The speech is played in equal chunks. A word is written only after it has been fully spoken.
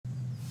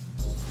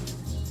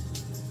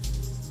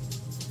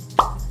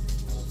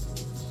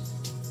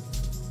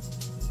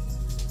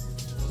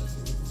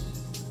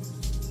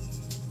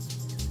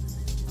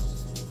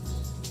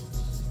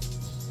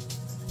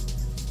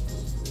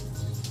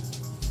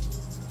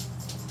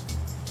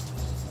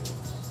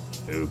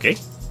Okay.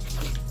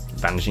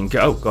 Vanishing.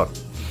 Oh god.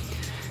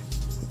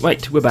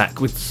 Right, we're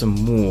back with some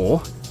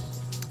more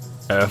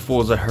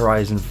Forza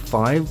Horizon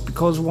 5,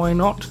 because why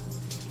not?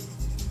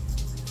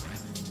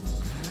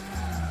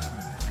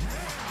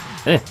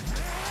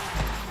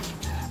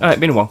 Alright,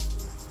 been a while.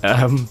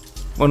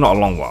 Well, not a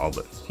long while,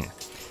 but yeah.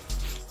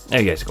 There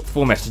we go, it's got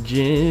 4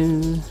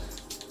 messages,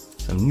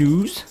 some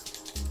news,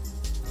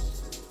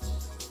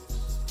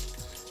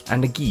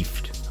 and a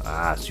gift.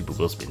 Ah, super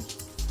wheel spin.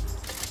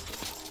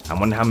 I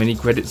wonder how many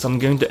credits I'm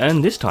going to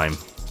earn this time.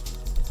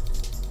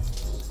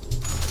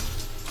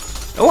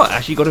 Oh, I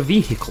actually got a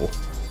vehicle.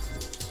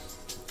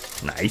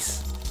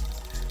 Nice.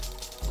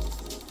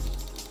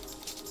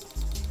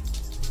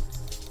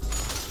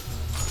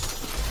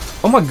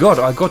 Oh my god,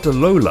 I got a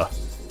Lola.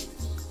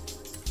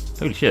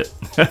 Holy shit.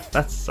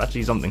 That's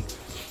actually something.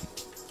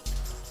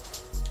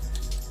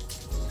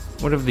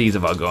 What of these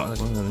have I got?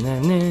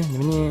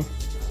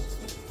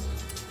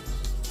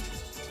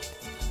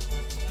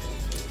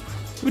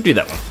 We'll do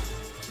that one.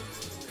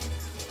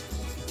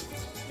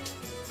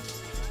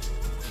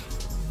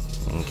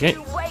 Okay.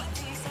 Wait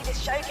till you see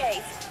this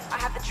showcase. I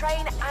have the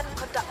train and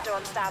conductor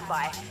on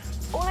standby.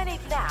 All I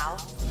need now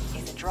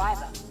is a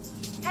driver.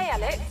 Hey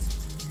Alex,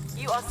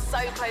 you are so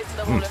close to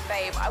the Hall of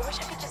Fame. I wish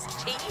I could just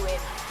cheat you in,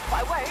 but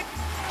I won't.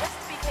 Just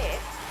to be clear,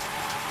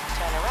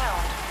 turn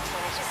around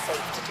when it is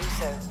safe to do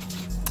so.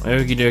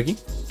 Okie dokie.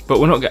 But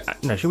we're not going.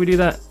 No, should we do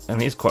that? I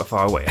mean, it's quite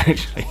far away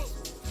actually.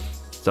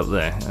 It's up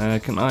there.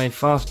 Can I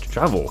fast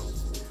travel?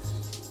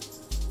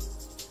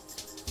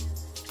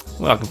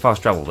 Well, I can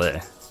fast travel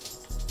there.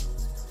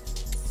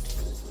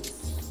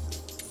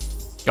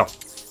 Go.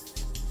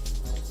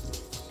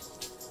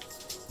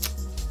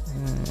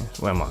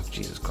 Where am I?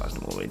 Jesus Christ,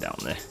 I'm all the way down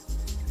there.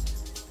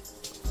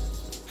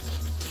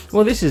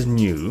 Well, this is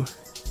new.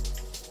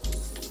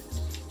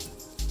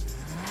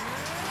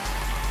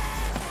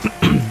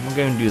 We're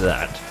going to do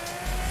that.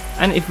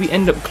 And if we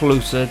end up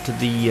closer to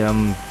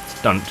the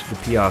stunt, the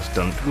PR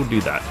stunt, we'll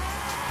do that.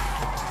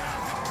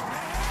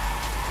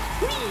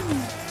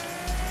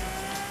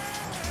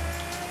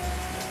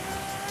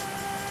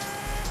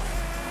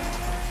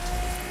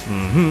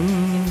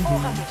 In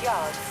 400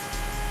 yards,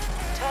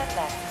 turn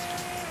left.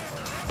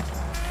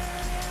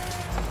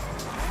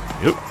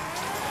 Yep.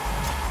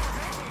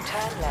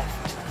 Turn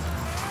left.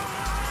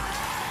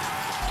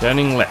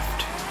 Turning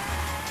left.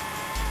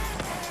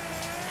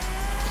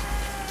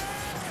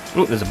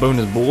 Oh, there's a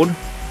bonus board.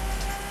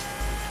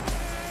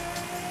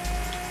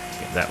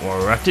 Get that while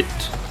we're at it.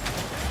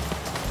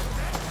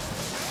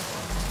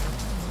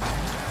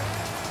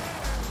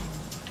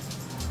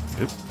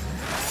 Oop.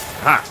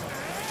 Ha!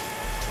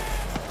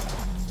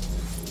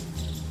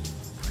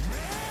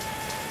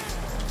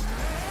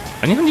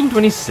 Only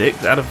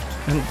 126 out of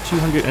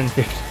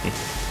 250.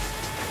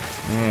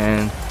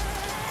 Man.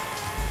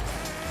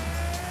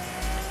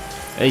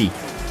 Hey.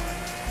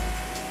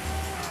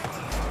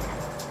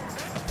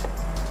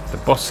 The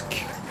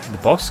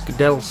Bosque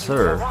del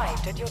Sur.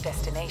 Arrived at your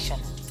destination.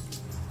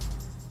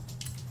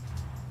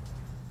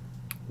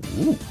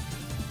 Ooh.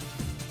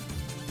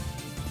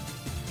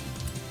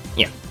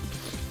 Yeah.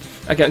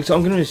 Okay, so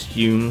I'm going to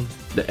assume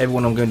that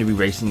everyone I'm going to be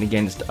racing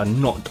against are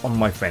not on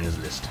my friends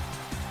list.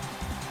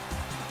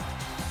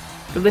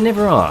 Because they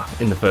never are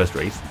in the first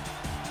race.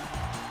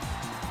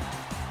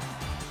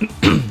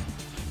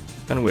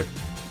 Kind of weird.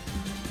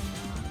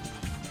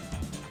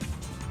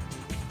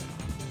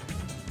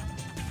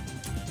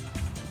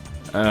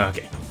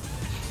 Okay.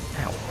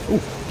 Ow.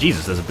 Oh,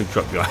 Jesus, there's a big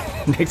truck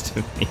behind next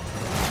to me.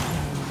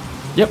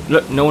 Yep,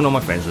 look, no one on my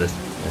friends list.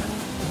 Yeah.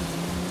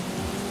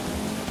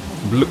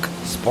 Look,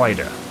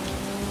 spider.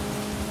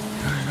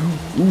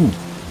 Ooh,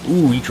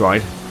 he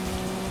tried.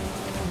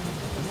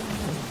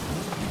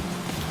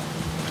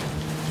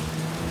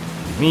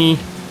 Excuse me.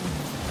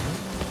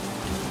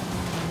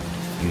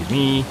 Excuse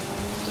me.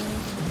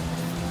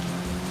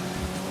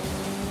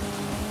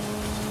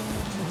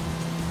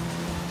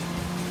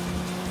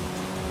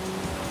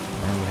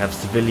 And we have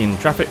civilian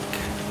traffic.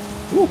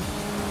 Ooh.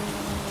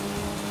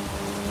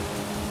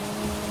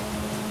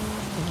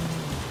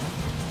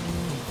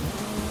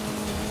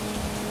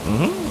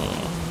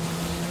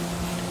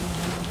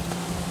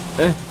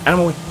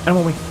 Animal way,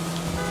 animal way.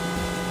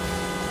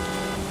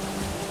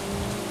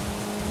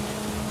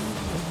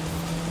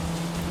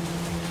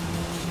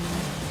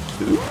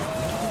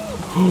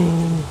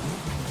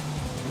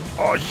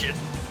 Oh shit.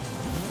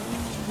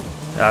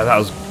 That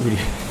was really...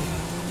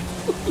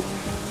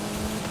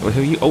 Well,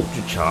 so you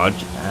ultra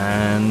charge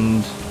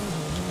and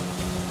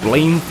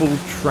blameful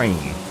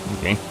train.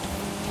 Okay.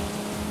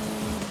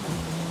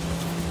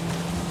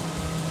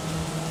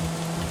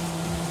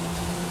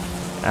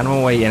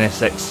 Animal way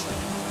NSX.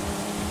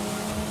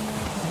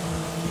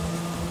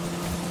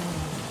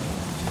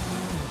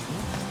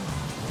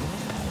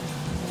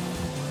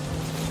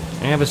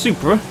 I have a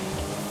Supra.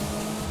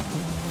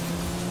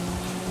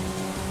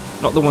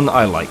 Not the one that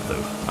I like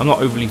though. I'm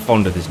not overly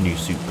fond of this new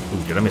Supra.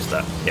 Ooh, did I miss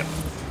that? Yep.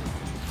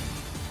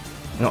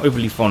 I'm not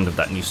overly fond of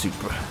that new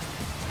Supra.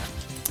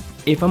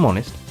 If I'm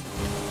honest.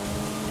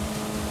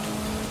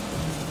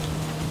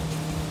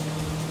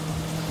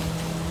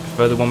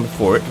 prefer the one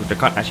before it, which I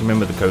can't actually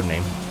remember the code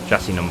name.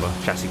 Chassis number,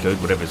 chassis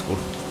code, whatever it's called.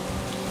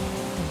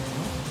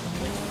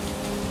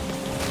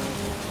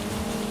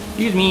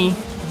 Excuse me.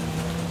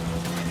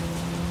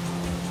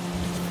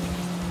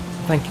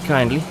 Thank you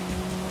kindly.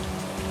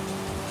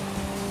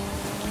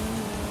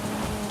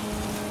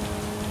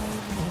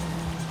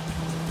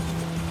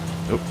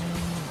 Oh.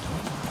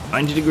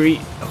 90 degree.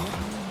 Oh.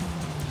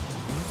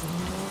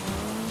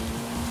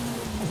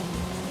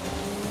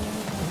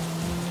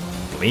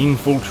 Aim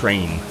full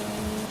train.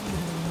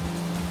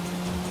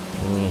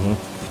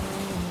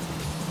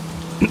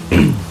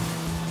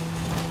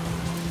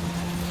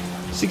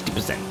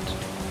 60%.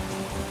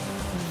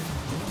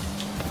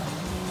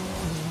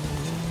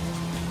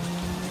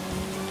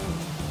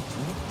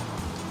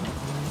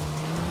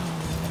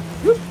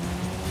 Whoop.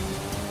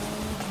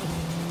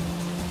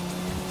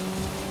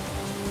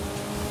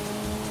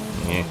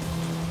 Yeah.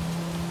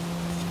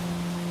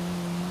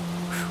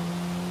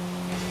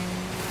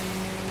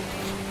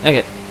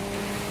 Okay.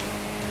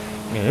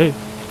 Yeah,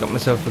 got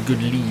myself a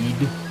good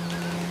lead.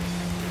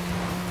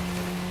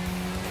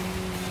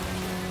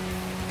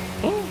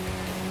 Oh.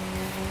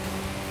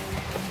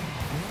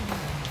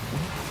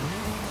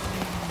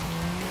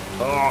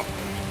 Oh.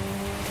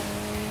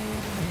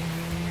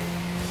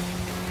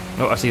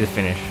 Oh, I see the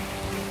finish.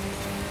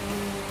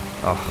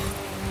 Oh.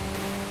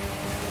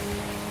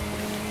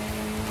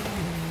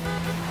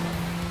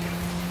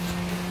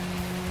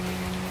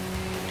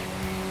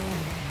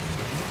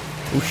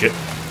 Oh shit.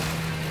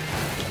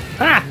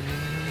 Ah!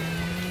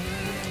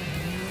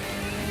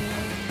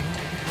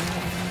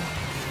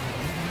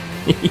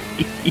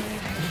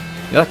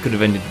 That could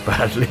have ended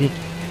badly.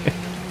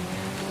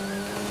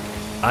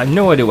 I have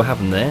no idea what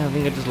happened there. I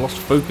think I just lost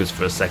focus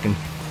for a second.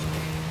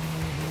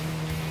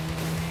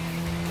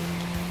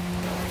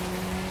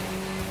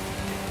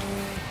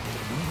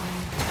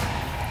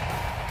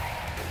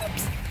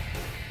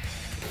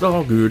 It's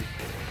all good.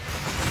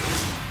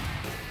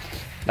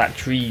 That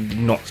tree did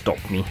not stop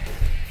me.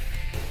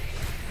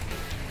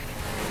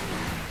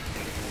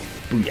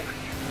 Booyah.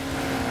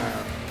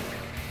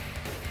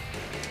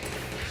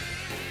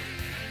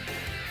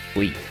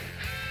 Wait,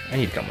 I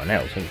need to cut my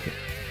nails.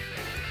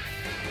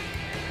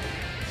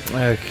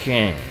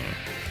 Okay.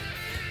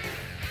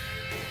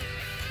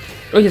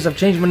 Oh yes, I've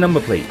changed my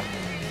number plate.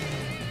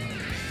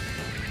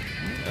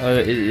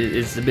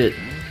 It's a bit...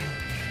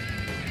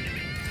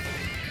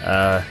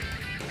 well,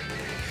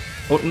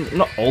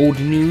 not old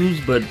news,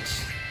 but...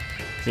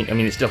 I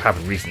mean, it still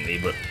happened recently,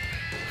 but...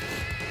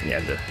 Yeah,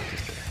 just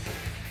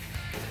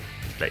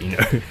let you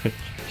know.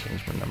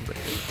 Change my number.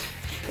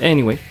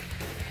 Anyway.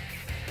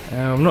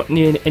 I'm not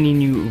near any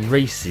new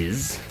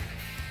races.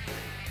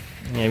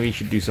 Yeah, we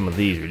should do some of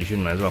these, really,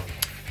 shouldn't I, as well?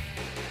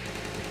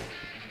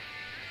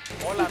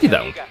 Hola, do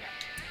that one.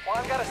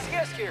 Juan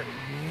Garcia's here.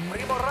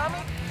 Primo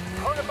Rami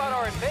heard about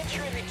our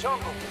adventure in the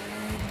jungle.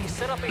 He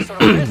set up a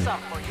sorpresa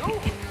for you.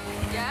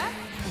 Yeah?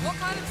 What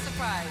kind of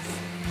surprise?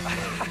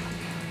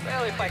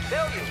 Well, if I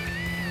tell you,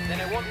 then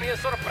it won't be a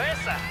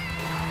sorpresa.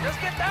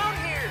 Just get down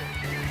here.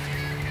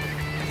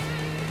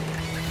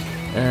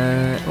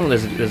 Oh,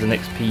 there's an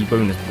XP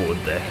bonus board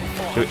there.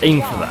 So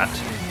aim for that.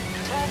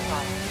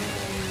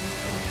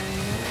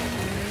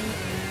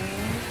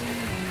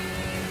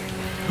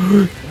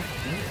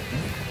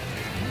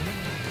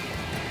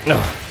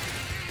 No.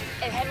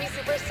 El Hemi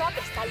Superstock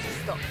está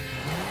listo.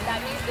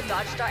 That means the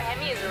Dodge Dart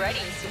Hemi is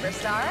ready,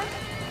 Superstar.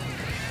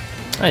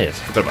 Oh yes,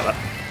 forgot about that.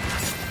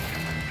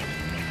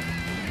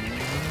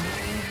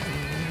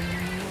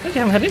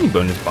 Actually, I haven't had any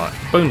bonus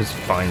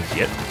finds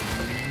yet.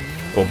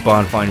 Or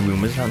barn find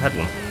rumors. I haven't had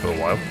one for a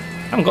while.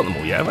 I haven't got them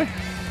all yet, have I?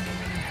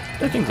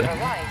 Don't think so.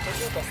 Arrived at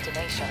your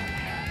destination.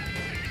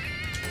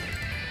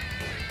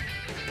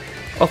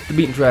 Off the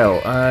beaten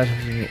trail.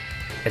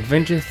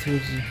 Adventure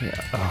through...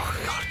 Oh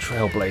god,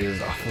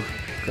 Trailblazers. I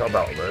forgot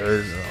about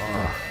those.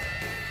 Oh.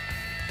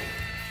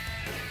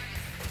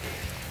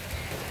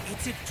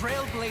 It's a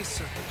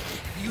trailblazer.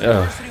 The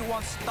university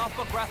wants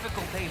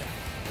topographical data.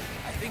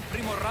 I think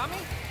Primo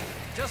Rami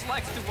just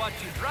likes to watch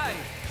you drive.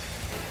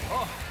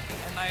 Oh,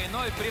 and I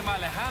annoy Prima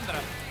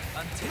Alejandra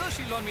until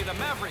she loaned me the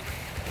Maverick.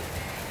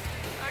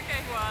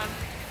 Okay, Juan.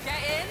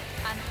 Get in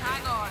and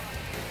hang on.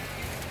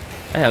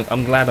 Hey,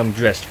 I'm glad I'm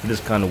dressed for this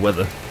kind of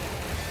weather.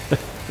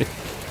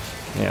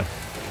 Yeah.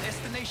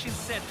 Destination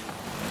set.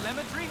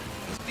 Telemetry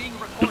is being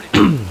recorded.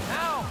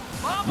 Now,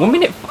 1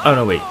 minute. Oh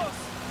no, wait. Oh,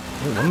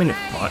 1 minute.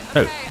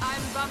 No.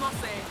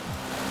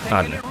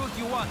 I don't know.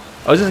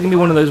 Oh, is this gonna be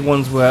one of those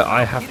ones where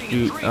I have to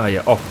do? Oh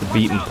yeah, off the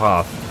beaten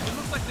path. It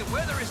looks like the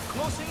weather is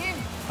closing in.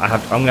 I'm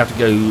gonna have to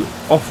go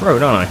off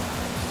road, aren't I?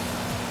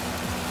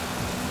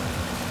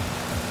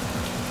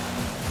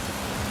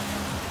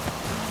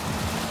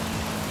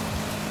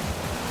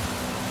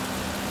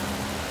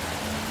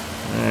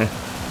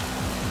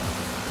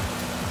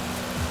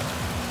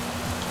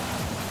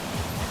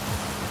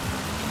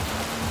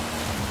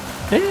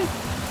 I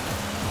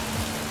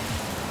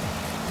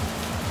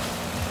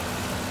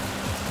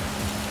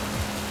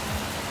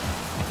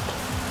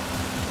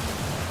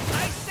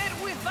said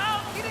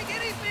without hitting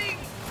anything.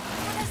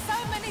 There's so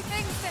many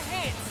things to hit.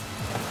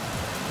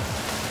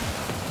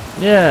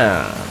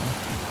 Yeah.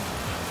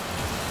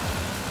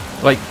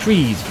 Like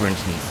trees, for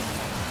instance.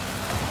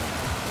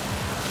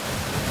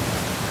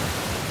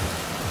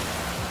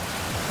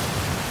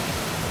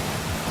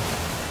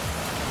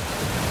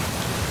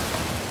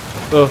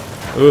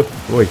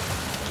 Oi.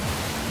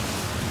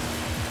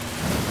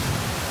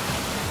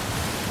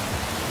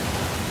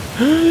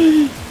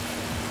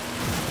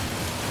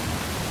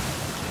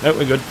 No,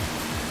 we're good.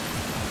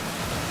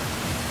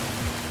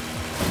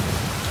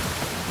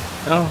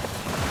 Oh.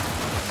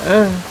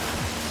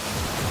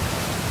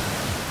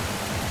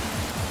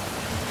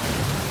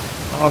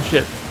 Oh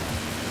shit.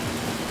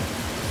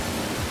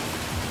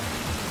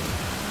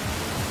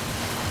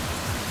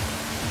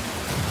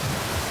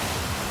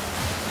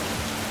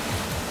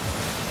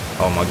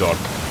 Oh my god.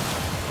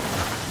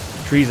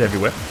 Trees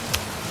everywhere.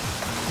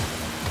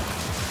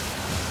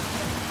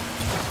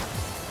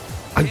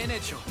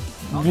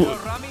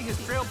 Rami, his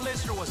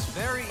trailblazer was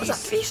very easy. Was that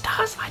 3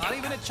 stars? Not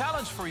even a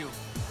challenge for you.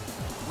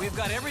 We've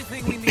got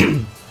everything we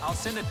need. I'll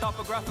send the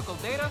topographical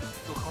data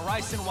to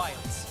Horizon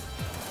Wilds.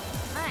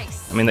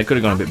 Nice. I mean, they could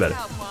have gone a bit better.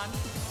 Help, man.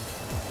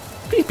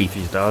 Please be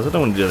 3 stars. I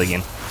don't want to do that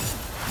again.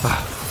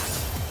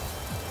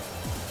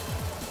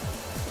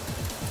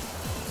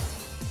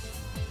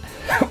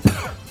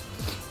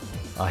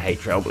 I hate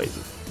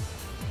trailblazers.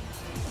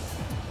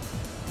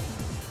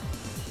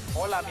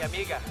 Hola, mi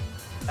amiga.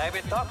 I've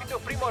been talking to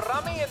Primo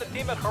Rami and the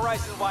team at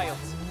Horizon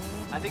Wilds.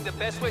 I think the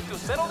best way to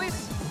settle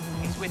this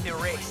is with a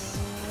race.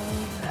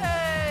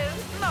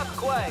 Not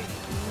quite.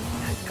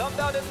 Come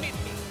down and meet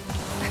me.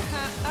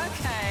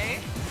 Okay.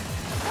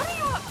 What are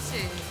you up to?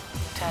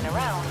 Turn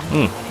around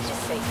when it is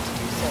safe to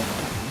do so.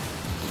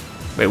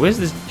 Wait, where's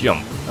this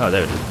jump? Oh,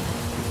 there it is.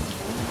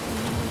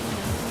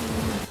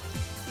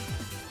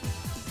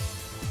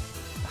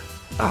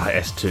 Ah,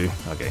 S2.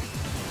 Okay.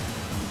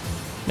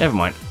 Never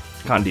mind.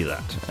 Can't do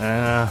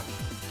that.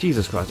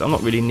 Jesus Christ, I'm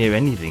not really near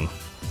anything.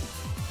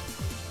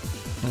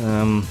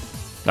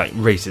 Like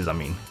races, I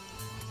mean.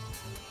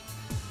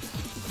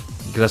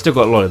 Because I still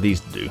got a lot of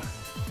these to do.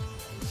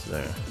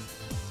 So,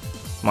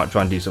 might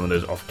try and do some of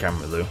those off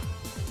camera though.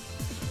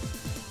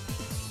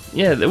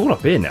 Yeah, they're all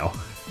up here now.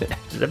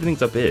 Just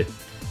everything's up here.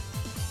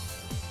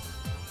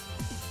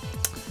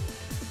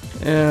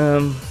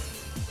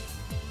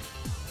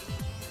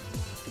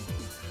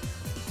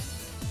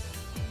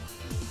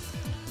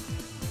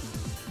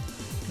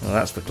 Well,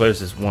 that's the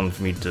closest one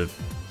for me to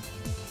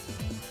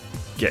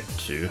get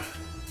to.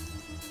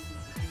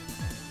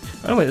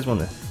 Oh wait, there's one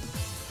there.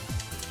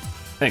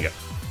 There you go.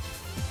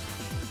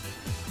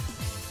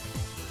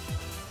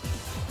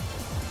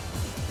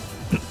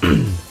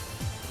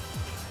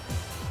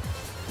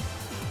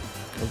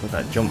 Look at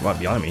that jump right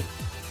behind me.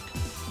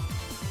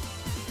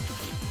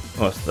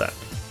 What's that?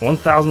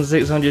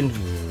 1,600.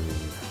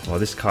 Well,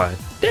 this car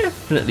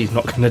definitely is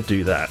not going to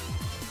do that.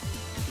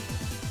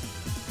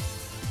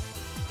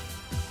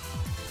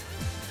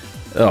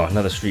 Oh,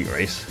 another street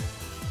race.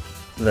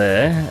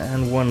 There,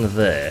 and one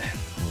there.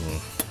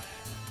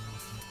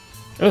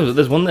 Oh,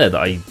 there's one there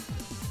that I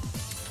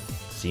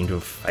seem to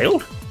have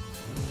failed.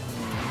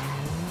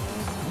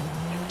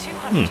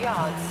 200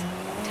 yards.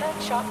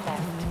 Turn sharp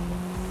left.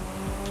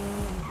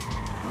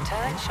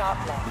 Turn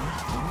sharp left.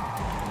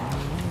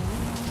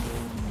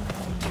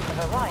 You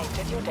have arrived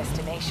at your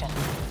destination.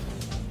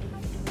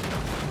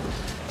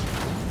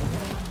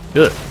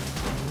 Good.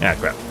 Ah,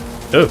 crap.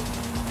 Oh.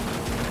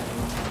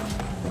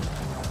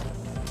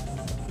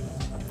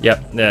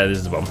 Yep, yeah, this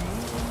is the bomb.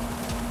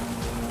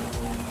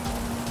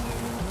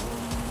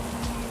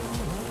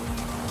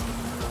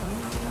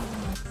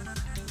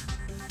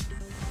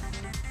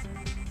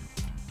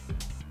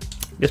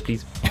 Yes,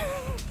 please.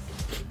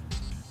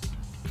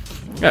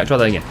 Yeah, try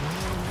that again.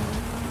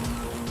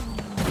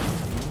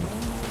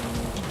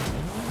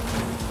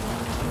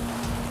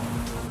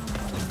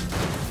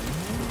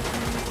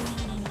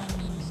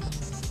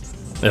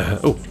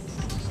 Oh.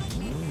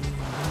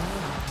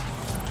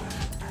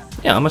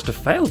 Yeah, I must have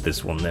failed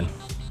this one then.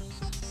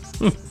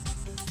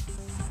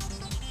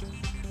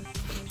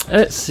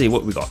 Let's see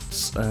what we got.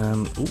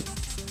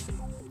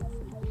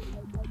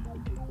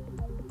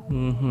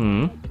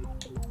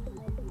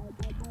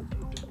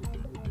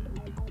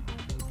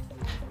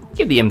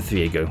 Give the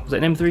M3 a go. Was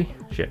that an M3?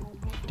 Shit,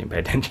 didn't pay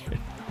attention. It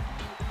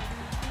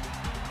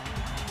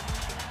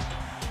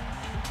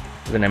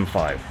was an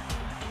M5.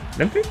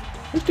 An M3? It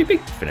was too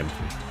big for an M3.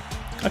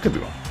 I could be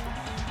wrong.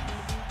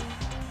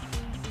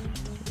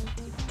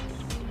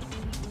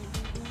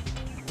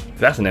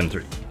 That's an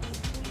M3.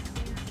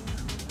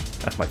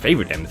 That's my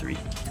favorite M3.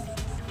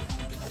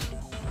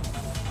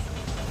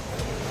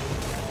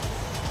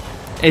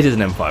 It is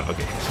an M5,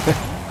 okay.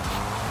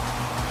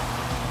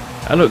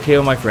 And look, here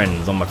are my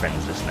friends on my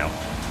friends list now.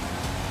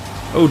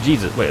 Oh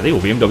Jesus, wait, are they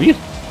all BMW?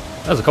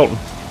 That's a Colton.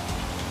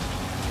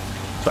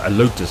 It's like a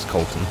Lotus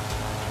Colton.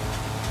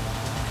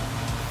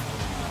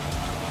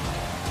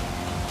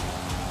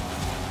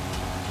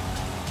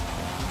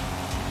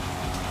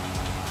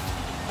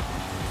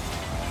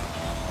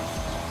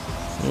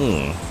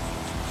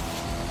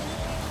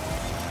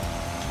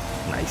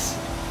 Nice.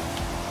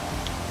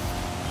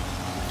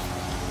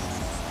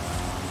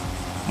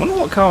 wonder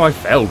what car I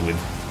failed with.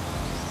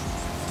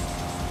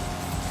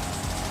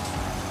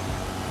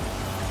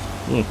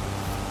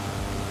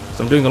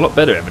 So I'm doing a lot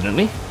better,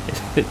 evidently,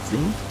 it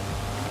seems.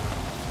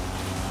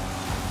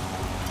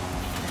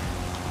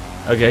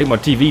 Okay, my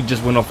TV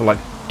just went off for like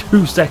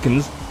 2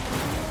 seconds.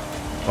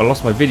 I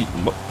lost my video.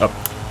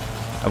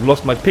 I've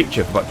lost my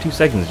picture for about 2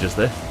 seconds just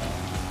there.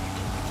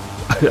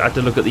 I had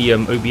to look at the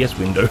OBS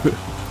window.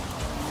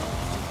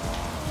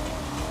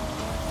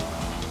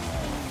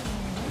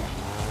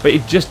 But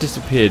it just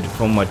disappeared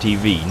from my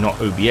TV, not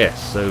OBS,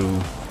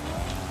 so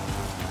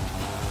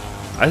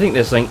I think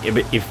there's something a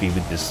bit iffy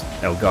with this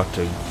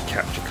Elgato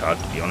capture card,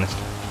 to be honest.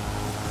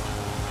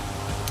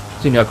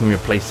 The sooner I can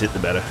replace it, the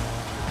better.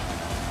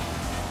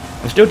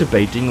 I'm still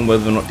debating on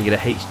whether or not to get a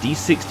HD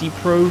 60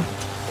 Pro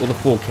or the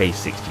 4K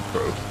 60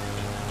 Pro.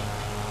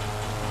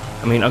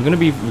 I mean, I'm going to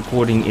be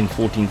recording in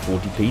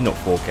 1440p, not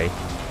 4K.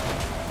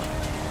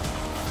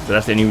 So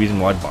that's the only reason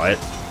why I'd buy it.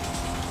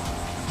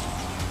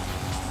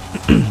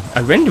 I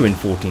render in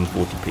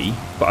 1440p,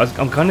 but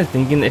I'm kind of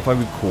thinking that if I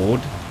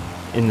record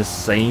in the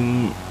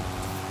same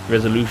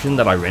resolution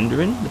that I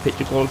render in, the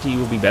picture quality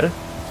will be better,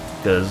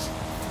 because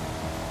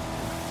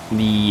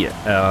the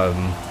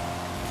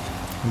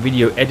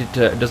video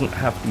editor doesn't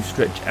have to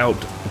stretch out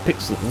the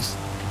pixels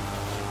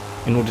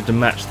in order to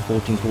match the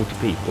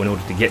 1440p, or in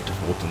order to get to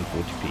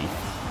 1440p.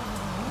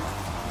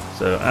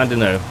 So, I don't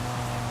know.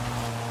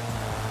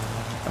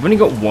 I've only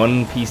got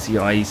one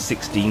PCI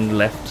 16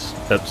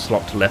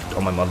 slot left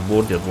on my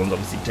motherboard. The other one's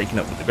obviously taken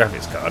up with the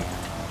graphics card,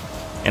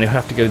 and it'll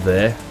have to go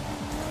there.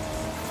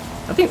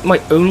 I think my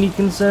only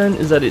concern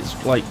is that it's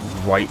like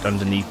right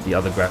underneath the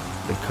other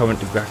the current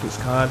graphics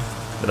card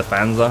where the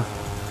fans are.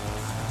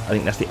 I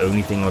think that's the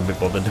only thing I'm a bit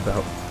bothered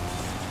about.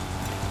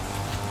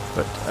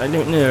 But I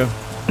don't know.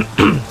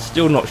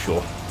 Still not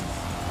sure.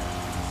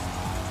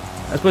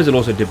 I suppose it'll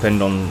also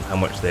depend on how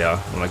much they are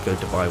when I go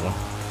to buy one.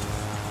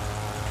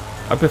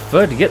 I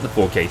prefer to get the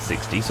 4K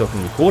 60 so I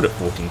can record at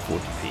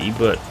 1440p,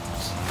 but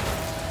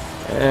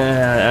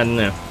I don't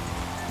know.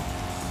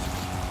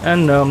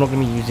 And no, I'm not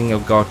going to be using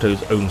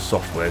Elgato's own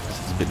software because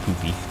it's a bit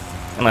poopy.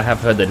 And I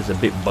have heard that it's a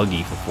bit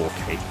buggy for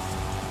 4K.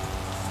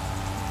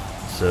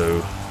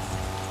 So,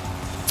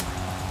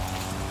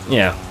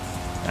 yeah,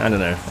 I don't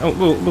know. Oh,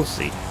 we'll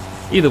see.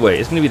 Either way,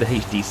 it's going to be the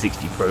HD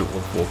 60 Pro or the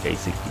 4K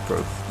 60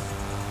 Pro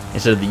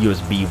instead of the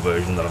USB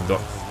version that I've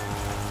got.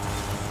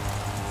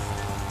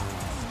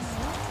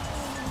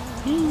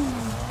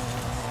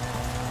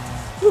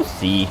 We'll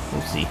see.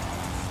 We'll see.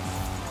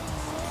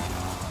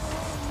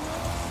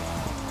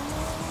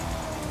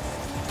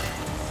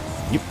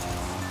 Yep.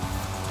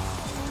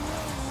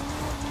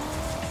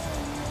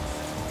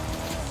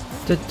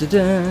 Da da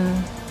da.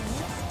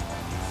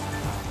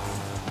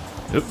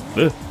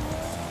 Oop.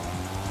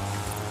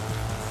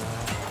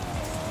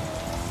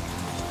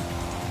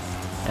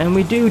 And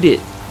we doed it.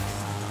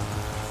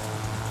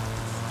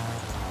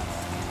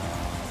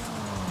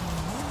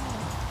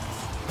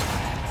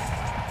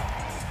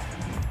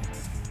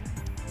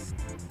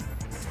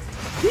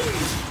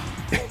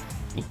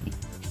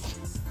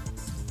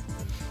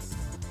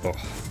 Oh,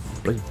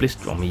 bloody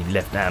blister on me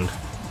left hand,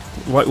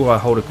 right where I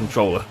hold a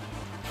controller.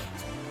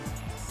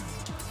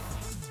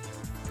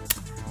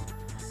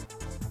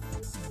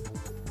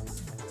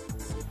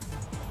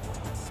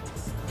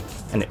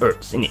 And it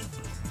hurts, innit?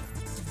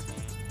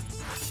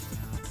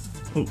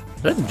 Oh,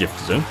 that's a drift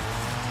zone.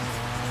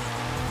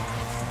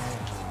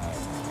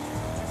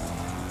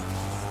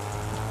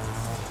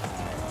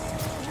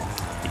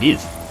 It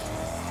is.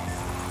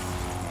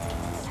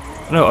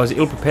 No, I was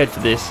ill prepared for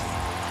this.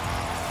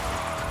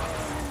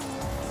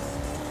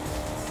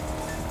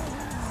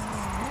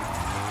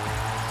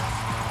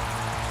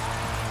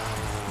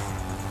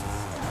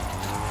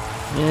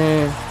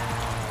 Yeah.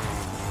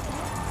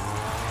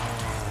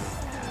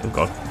 Oh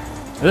god.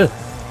 Ugh.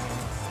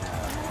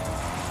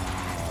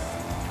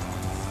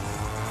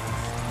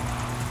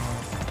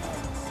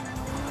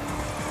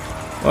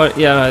 Well,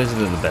 yeah, no, this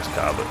isn't the best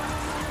car, but...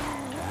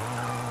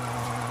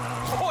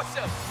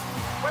 Awesome.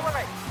 Wait.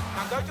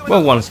 Now go do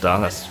Well, 1 star,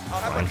 that's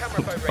fine.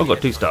 I've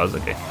got 2 stars,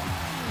 okay.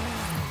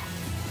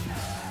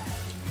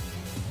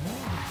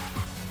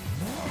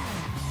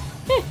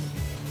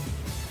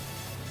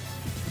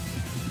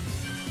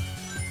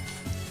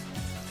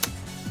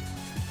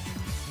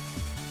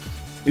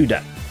 Who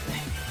dat?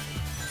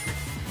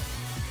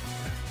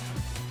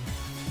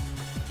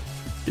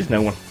 There's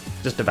no one.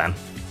 Just a van.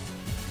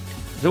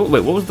 So,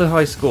 wait, what was the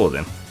high score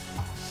then?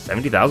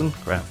 70,000?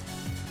 Crap.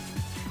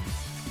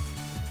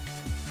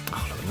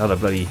 Oh, look, another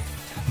bloody...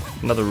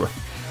 Another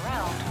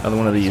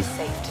one of these.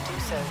 Safe to do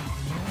so.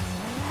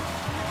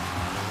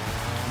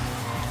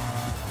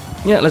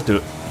 Yeah, let's do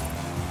it.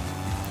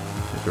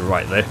 Let's go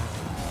right there.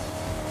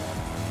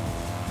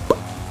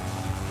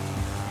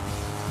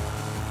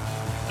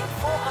 In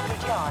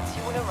 400 yards,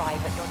 you will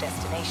arrive at your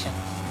destination.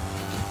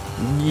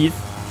 Yes.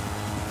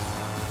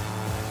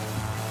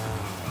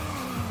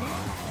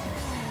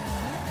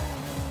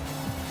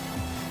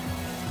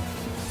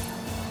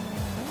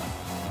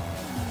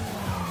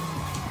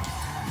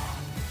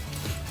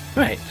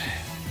 Right.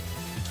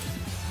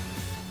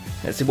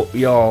 Let's see what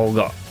we all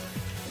got.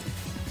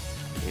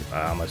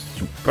 A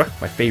Supra,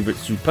 my favorite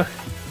Supra.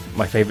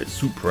 My favorite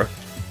Supra.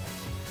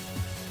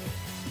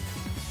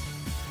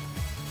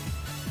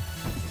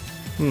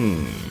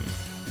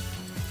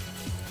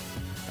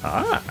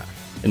 Ah,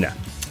 no.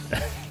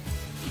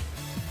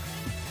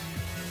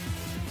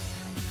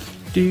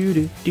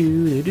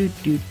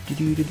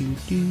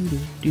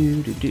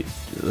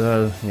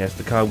 Yes,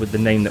 the car with the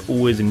name that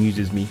always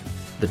amuses me,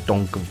 the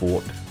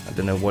Donkervort. I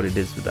don't know what it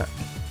is with that.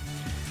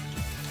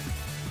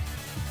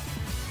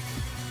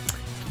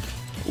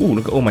 Ooh,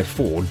 look at all my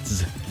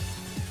Fords.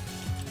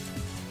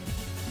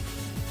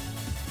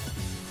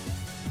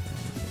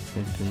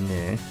 Anything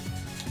there?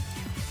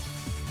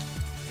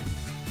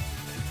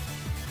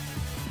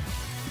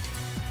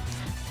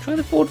 Try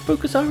the Ford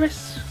Focus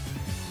RS.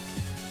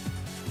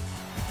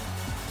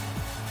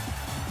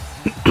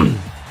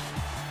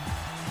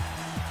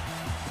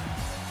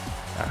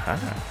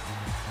 Aha.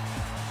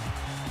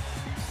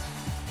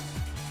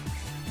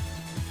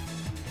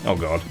 Oh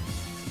god.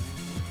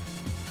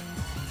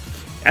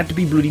 Had to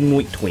be bloody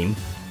night time.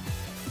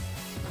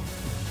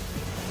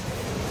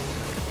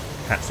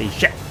 Can't see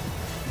shit.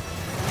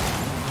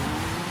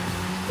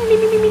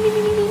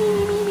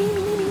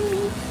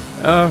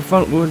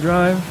 Front wheel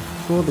drive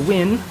for the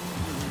win.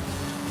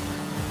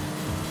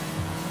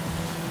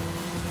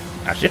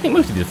 Actually, I think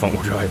most of these are front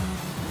wheel drive.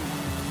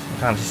 I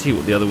can't see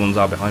what the other ones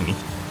are behind me.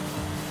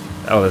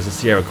 Oh, there's a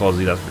Sierra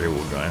Cosy, that's rear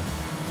wheel drive.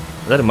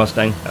 Is that a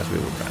Mustang? That's rear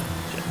wheel drive.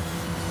 Shit.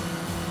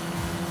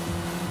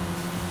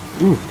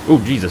 Ooh, oh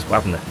Jesus,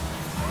 what happened there?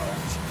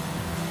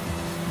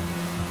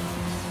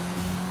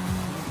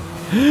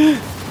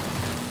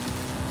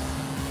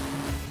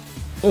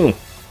 Oh.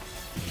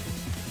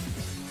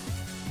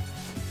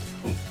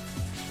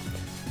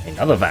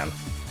 Another van.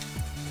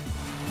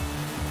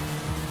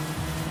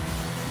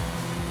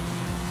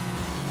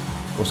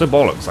 Also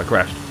bollocks, I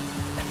crashed.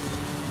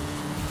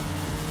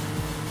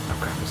 Oh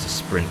crap, it's a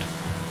sprint.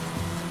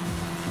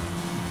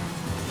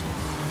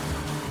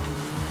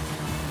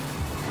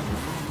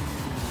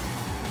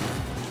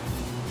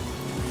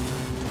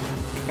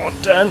 Come on,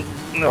 turn.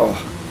 No.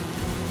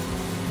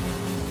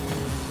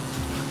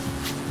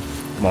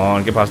 Come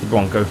on, get past the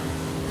Bronco.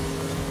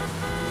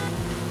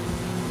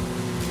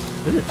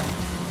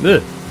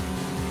 Ugh.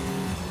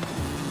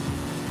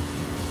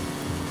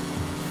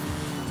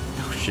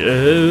 Oh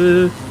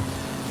shit.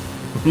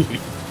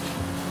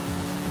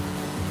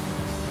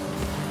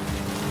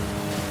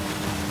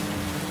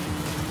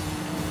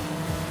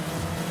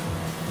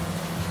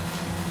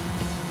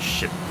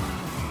 Shit.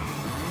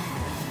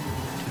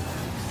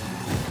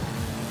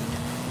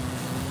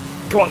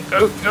 Come on,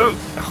 go, go!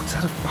 Oh, is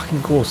that a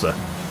fucking Corsa?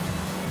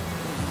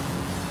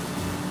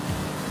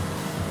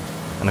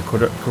 And a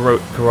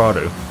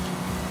Corrado.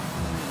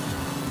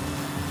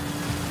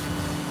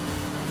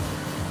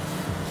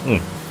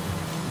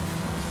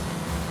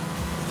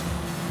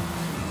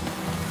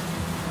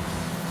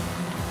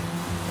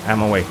 Out of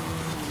my way.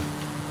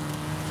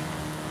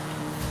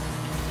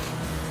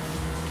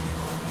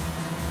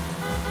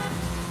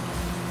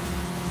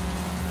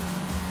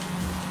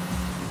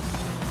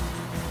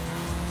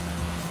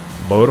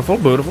 Beautiful,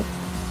 beautiful.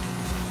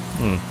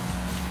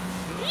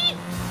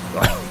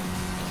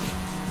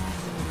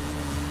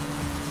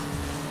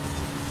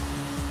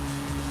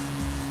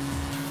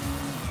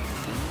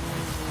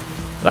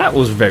 That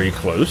was very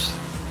close.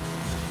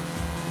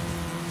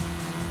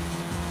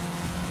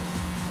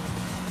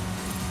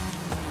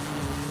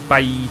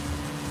 Bye.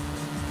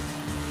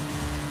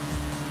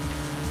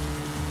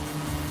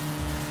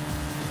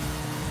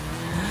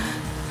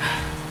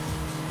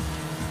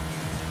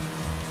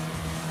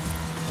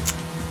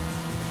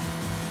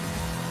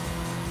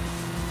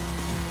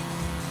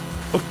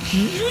 Oh,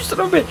 you son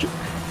of a bitch!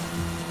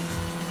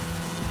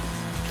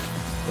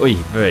 Oi,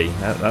 vey,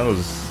 that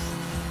was.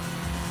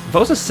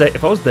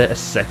 If I was there a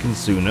second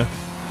sooner,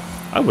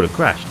 I would have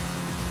crashed.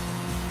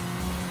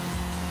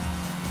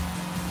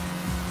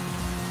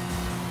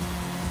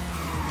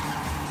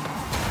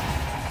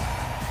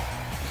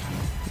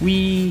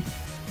 Wee.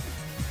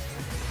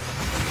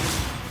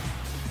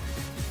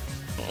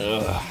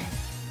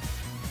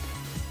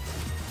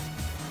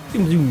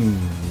 Zoom,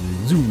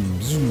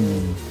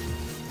 zoom,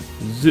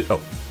 zoom.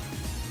 Oh.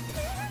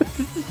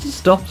 It just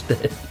stops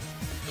there.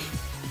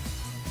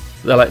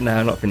 They're like, nah,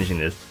 I'm not finishing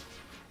this.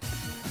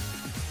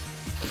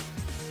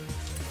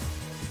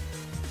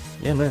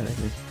 Yeah, no,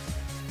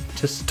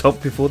 just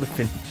stop before the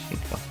finishing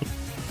line.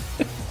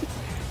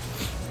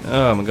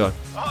 Oh my god.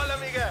 Hola,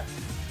 amiga.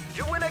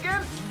 You win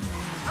again?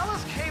 I'll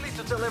ask Haley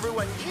to tell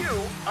everyone you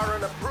are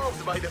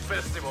unapproved by the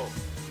festival.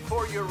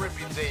 For your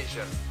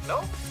reputation.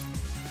 No?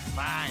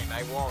 Fine,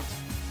 I won't.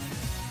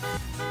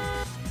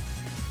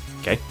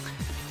 Okay.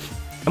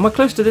 Am I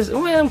close to this?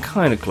 Oh, yeah, I'm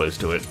kind of close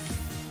to it.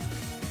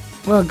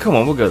 Well, come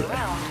on, we'll go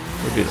there.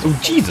 We'll do this. Oh,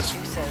 Jesus!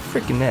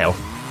 Freaking hell.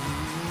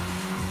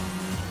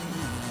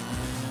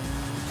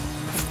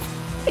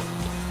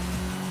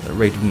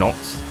 Rate of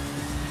knots.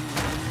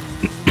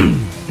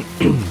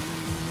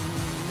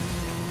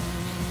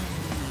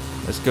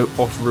 Let's go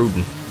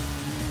off-roading.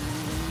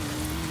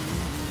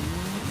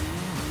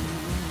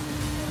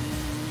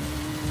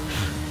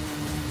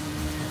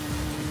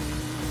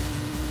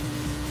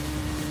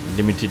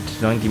 limited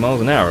to 90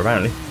 miles an hour,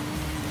 apparently.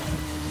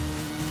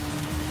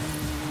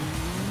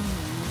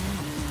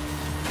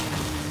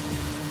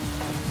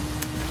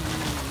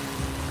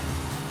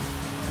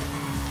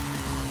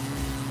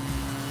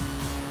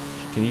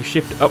 Can you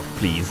shift up,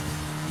 please?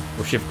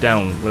 Or shift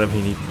down, whatever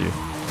you need to do.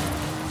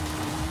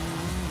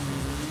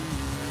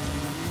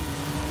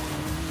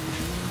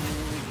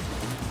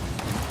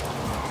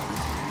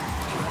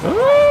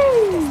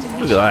 Oh,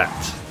 look at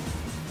that.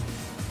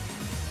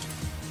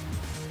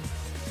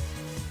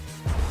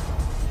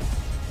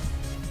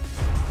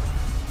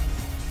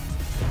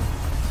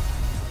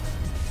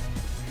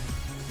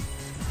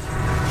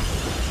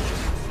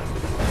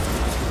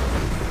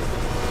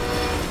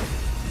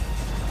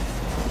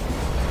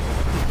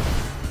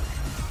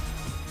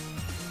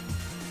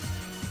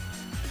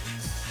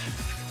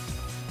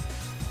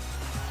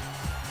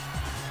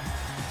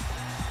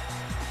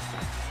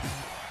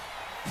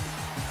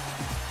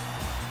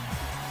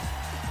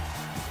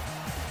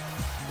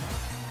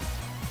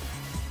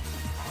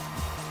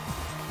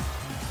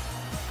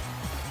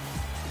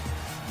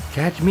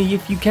 Catch me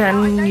if you can,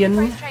 Now, I know you've Ian.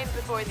 raced trains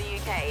before in the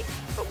UK,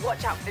 but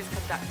watch out for this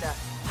conductor.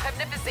 I've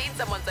never seen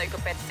someone so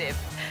competitive.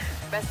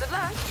 Best of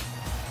luck.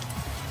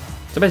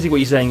 So basically what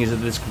you're saying is that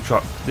this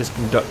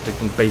conductor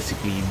can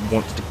basically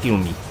wants to kill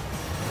me.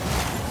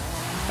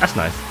 That's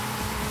nice.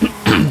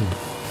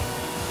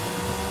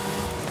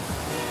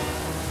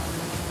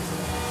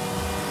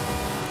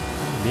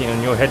 Be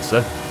on your head,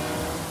 sir.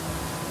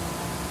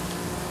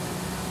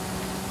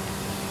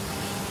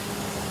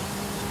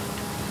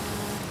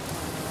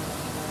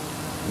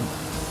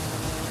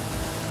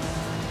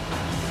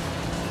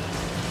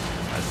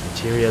 Nice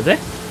interior there,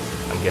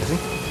 I'm guessing.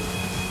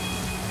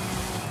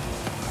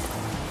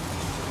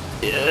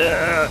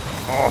 Yeah.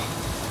 Oh,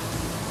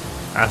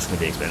 that's gonna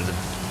be expensive.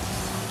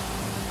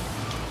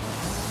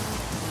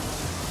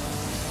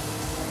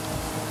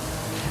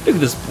 Look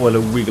at the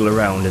spoiler wiggle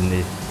around in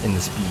the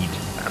speed.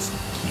 That's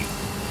cute.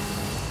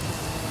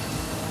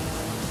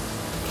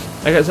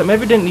 Okay, so I'm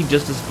evidently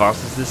just as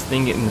fast as this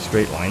thing in the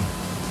straight line.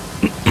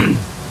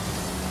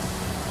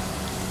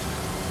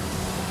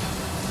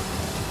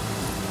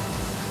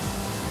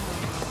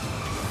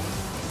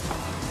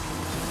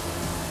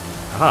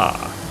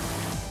 Aha.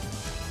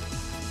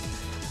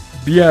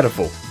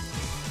 Beautiful.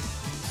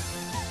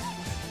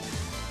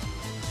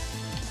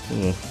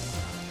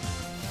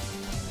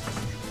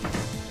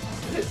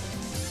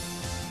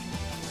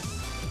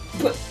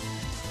 But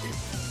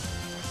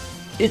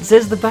it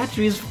says the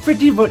battery is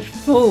pretty much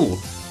full.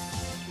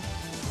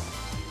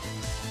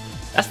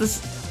 That's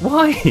this.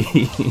 Why?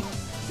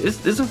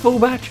 It's a full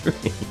battery.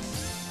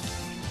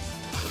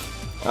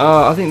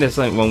 I think there's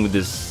something wrong with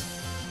this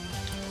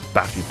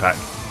battery pack.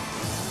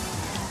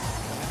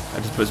 I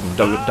just put some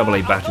double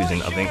A batteries in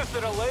it, I think. I'm not sure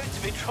if they're allowed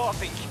to be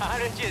dropping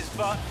carriages,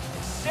 but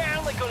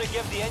certainly going to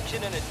give the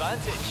engine an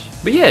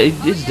advantage. But yeah,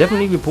 it's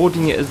definitely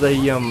reporting it as a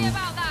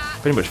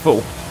pretty much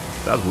full.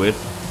 That's weird.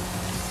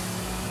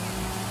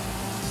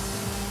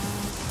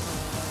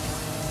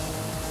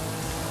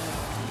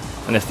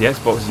 Unless the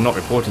Xbox is not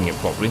reporting it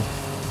properly.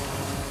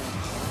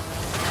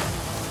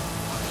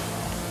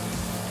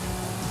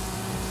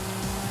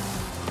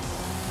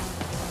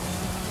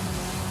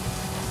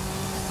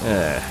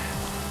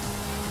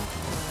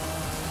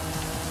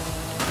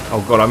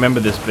 Oh god, I remember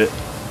this bit.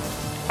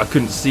 I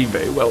couldn't see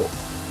very well.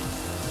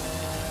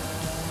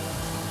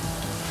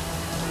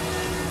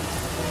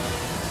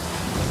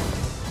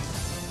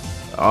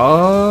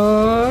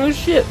 Oh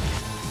shit.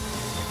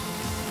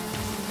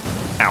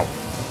 Ow.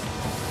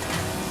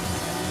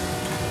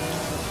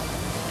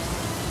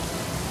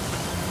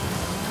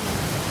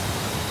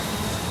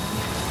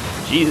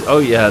 Jeez, oh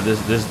yeah,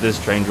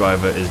 this train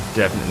driver is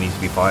definitely needs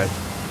to be fired.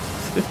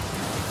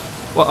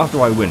 Well,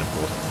 after I win, of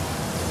course.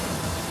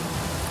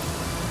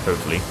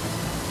 Hopefully.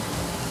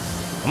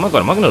 Oh my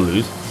god, am I gonna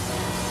lose?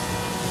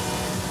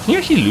 Can you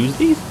actually lose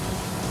these?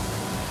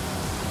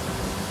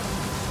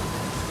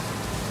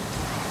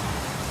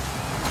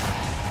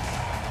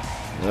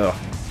 Ugh.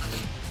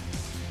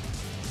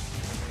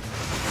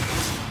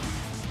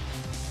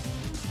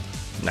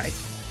 Nice.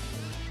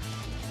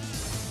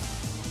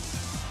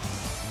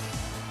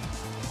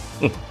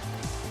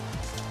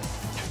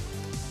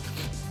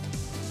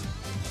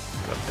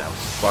 Goddamn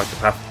spark the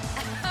path.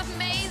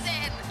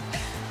 Amazing!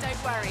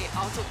 Don't worry,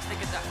 I'll talk to the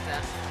conductor.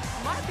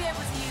 Might be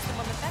able to use them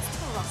on the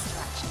festival roster,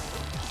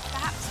 actually.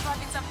 Perhaps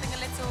driving something a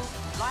little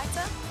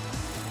lighter?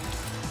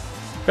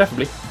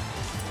 Preferably.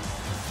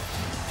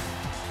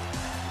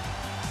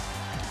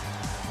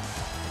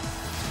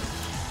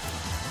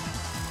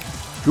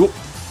 Cool.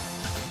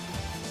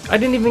 I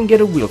didn't even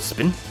get a wheel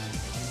spin.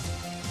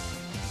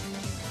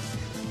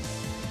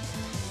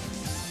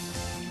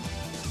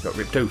 Got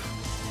ripped off.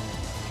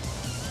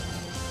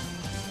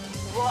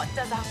 What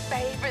does our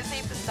favourite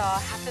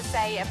superstar have to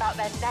say about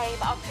their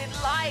name up in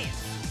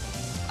lights?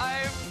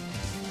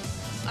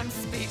 I'm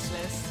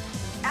speechless.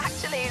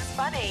 Actually, it's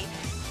funny.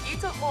 You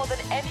talk more than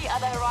any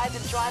other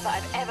Horizon driver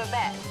I've ever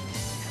met.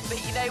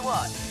 But you know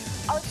what?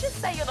 I'll just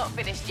say you're not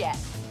finished yet.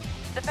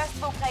 The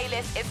festival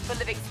playlist is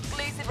full of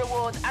exclusive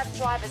rewards and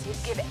drivers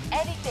who'd give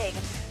anything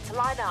to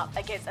line up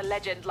against a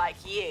legend like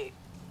you.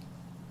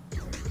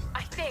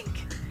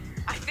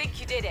 I think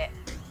you did it.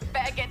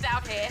 Better get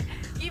down here.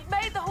 You've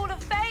made the Hall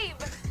of Fame.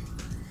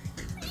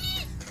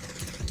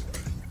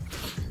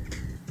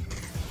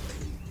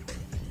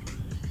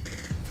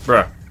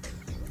 Bruh.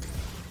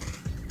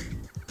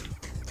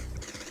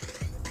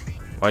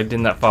 Why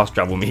didn't that fast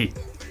travel me?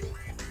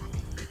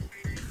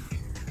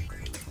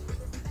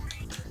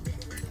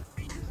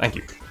 Thank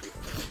you.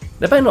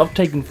 They better not have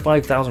taken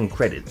 5,000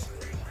 credits.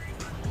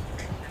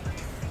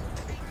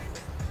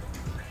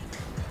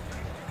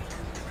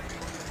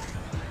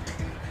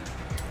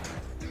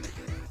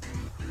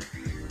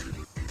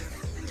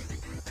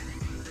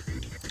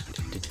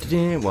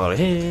 While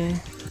here.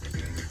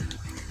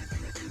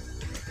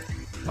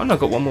 Oh no, I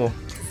got one more.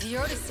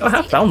 0 to 60 I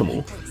have found them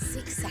all.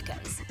 6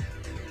 seconds.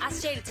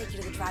 Ask Jay to take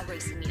you to the drag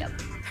racing meetup.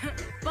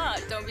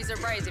 But don't be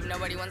surprised if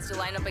nobody wants to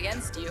line up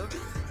against you.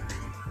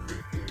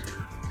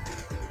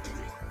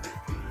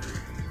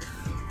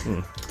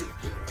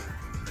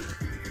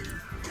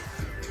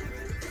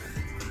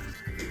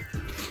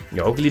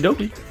 Okie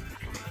dokie.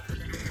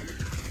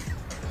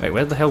 Wait,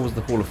 where the hell was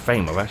the Hall of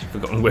Fame? I've actually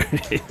forgotten where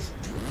it is.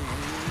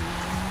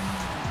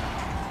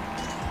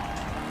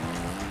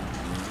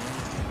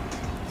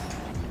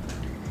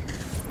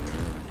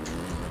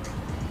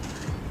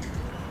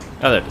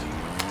 Oh, there it is.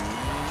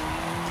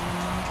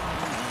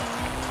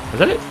 Is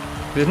that it?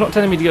 It's not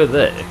telling me to go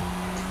there.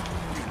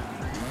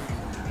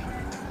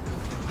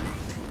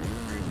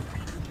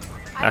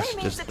 That's just I don't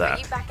mean to that.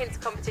 put you back into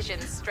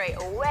competition straight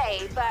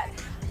away, but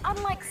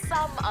unlike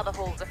some other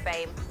halls of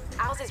fame,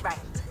 ours is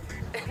ranked.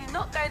 You're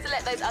not going to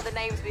let those other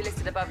names be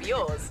listed above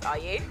yours, are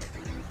you?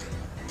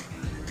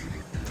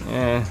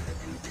 Yeah,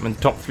 I'm in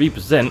the top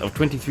 3% of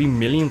 23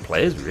 million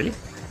players, really?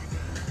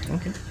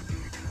 Okay.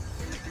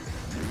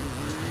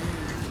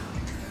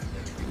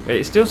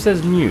 Wait, it still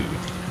says new,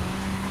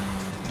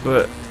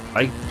 but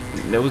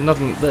there was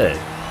nothing there.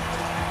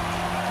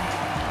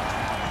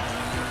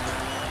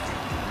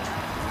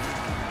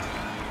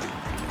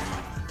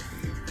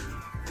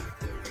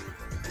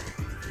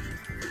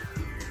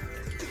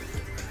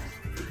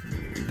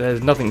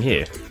 There's nothing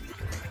here.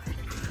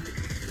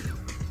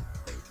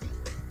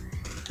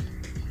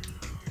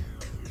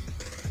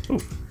 Ooh.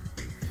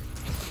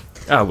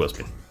 Ah, wheel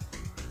spin.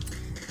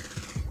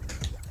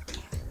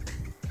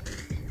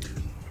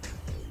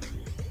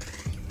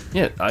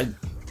 Yeah, I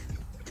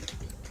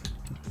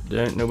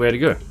don't know where to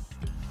go.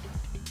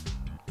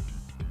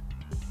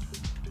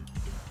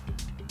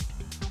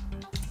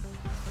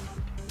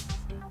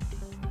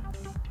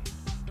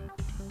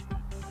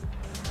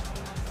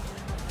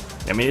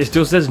 I mean, it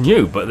still says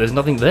new, but there's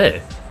nothing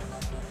there.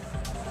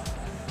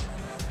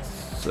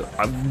 So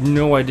I have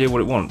no idea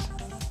what it wants.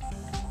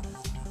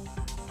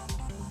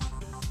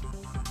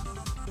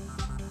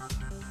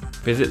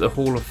 Visit the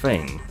Hall of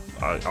Fame.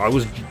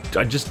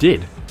 I just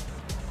did.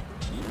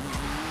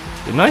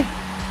 Didn't I?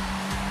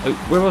 Oh,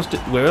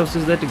 where else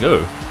is there to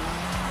go?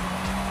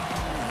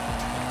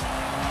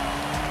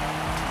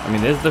 I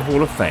mean, there's the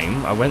Hall of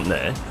Fame. I went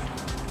there.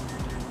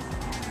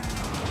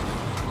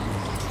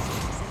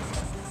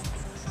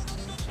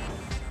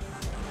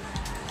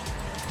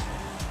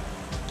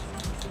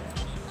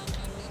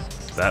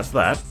 That's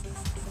that.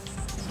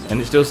 And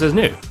it still says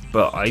new,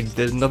 but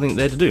there's nothing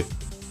there to do.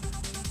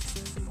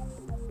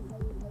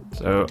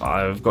 So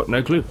I've got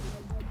no clue.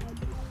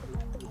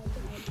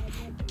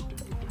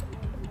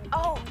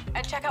 Oh,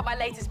 and check out my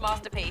latest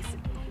masterpiece.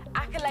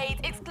 Accolade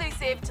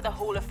exclusive to the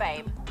Hall of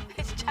Fame.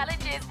 It's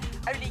challenges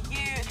only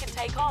you can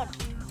take on.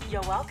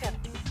 You're welcome.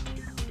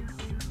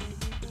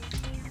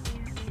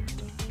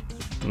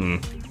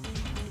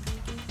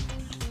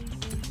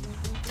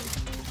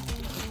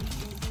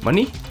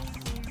 Money?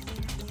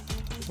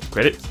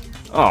 Credits?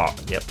 Oh,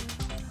 yep.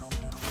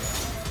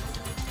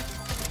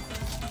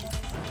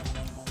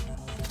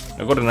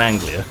 I've got an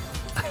angler.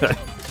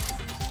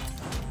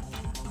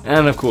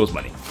 And of course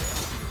money.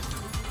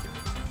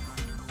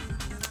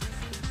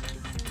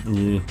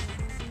 Yeah.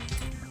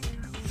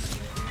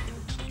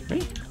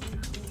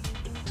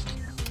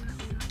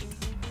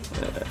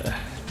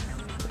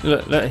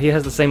 Look, he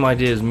has the same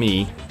idea as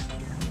me,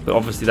 but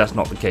obviously that's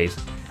not the case.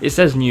 It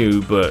says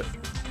new, but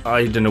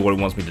I don't know what it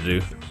wants me to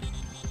do.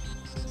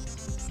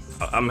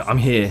 I'm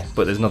here,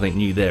 but there's nothing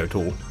new there at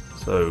all.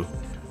 So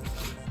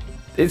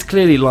it's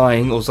clearly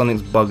lying, or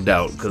something's bugged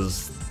out,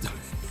 because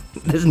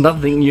there's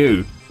nothing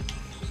new.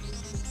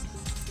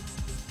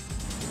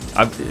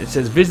 It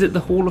says visit the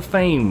Hall of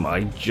Fame.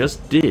 I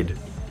just did,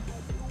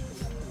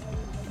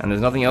 and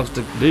there's nothing else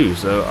to do.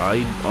 So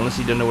I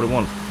honestly don't know what it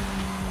wants.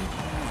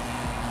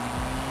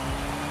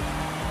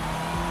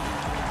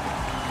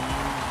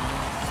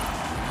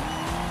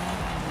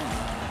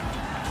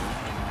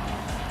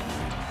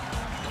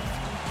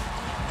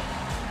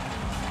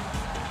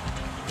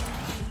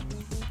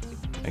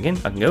 Again,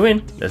 I can go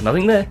in. There's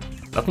nothing there.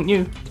 Nothing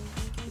new.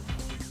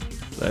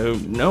 So,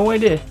 no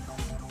idea.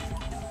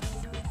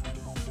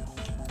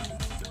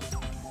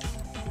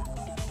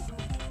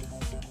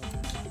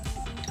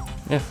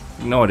 Yeah,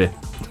 no idea.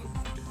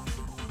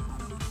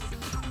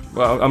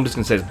 Well, I'm just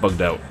gonna say it's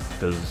bugged out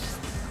because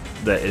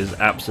there is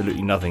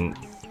absolutely nothing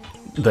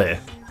there.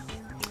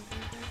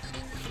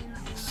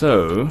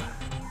 So,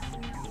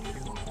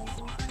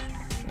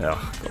 oh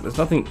God, there's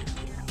nothing.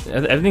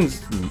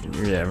 Everything's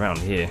around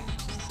here.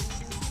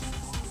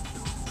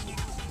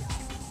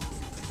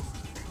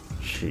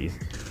 Jeez.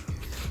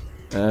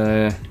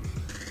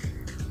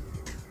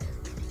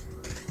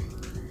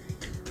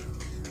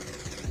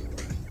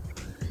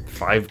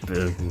 5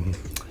 billion.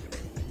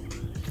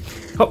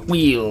 Hot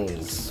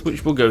Wheels,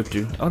 which we'll go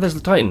to. Oh, there's the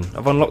Titan.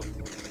 I've unlocked.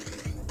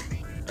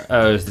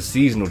 Oh, it's the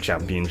seasonal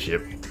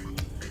championship.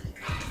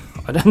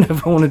 I don't know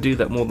if I want to do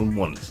that more than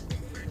once.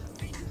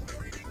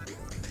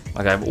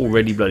 Like I've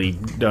already bloody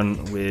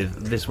done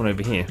with this one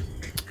over here.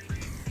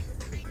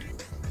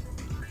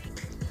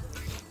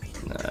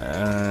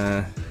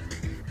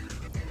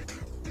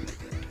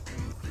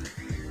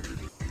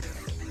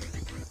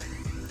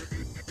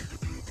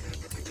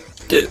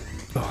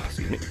 Oh,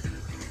 excuse me.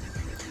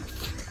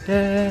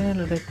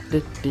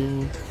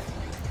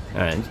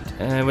 Alright,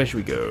 where should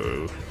we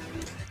go?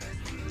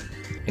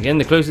 Again,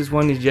 the closest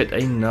one is yet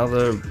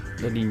another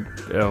bloody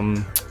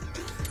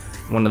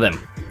one of them.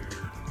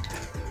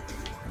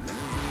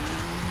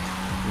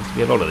 Seems to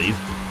be a lot of these. In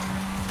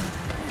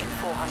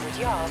 400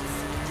 yards,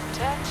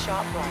 turn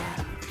sharp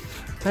right.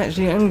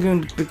 Actually, I'm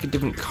going to pick a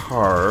different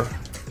car.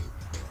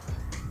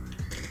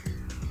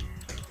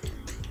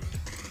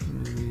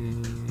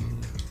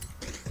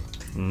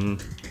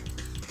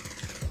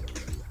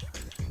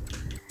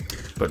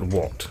 But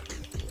what?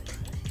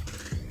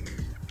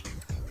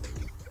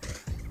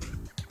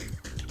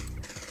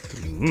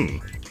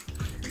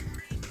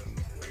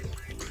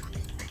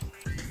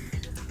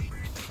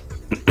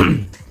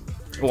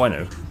 Oh, I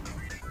know.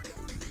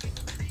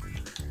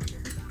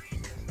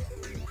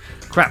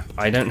 Crap,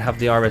 I don't have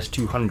the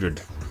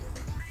RS200.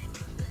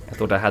 I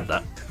thought I had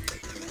that.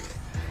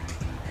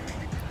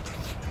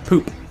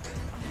 Poop.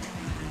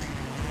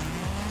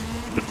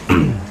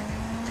 In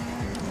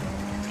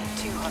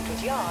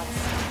 200 yards,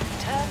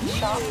 turn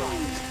sharp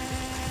right.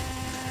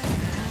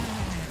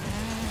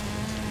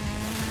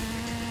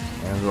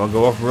 And I'll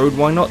go off road,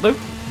 why not though?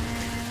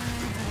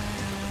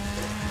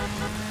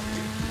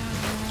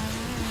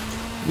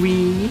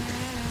 Wee.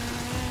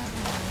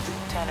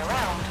 Turn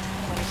around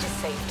when it is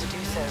safe to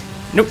do so.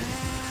 Nope.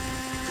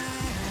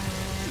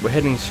 We're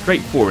heading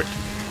straight for it.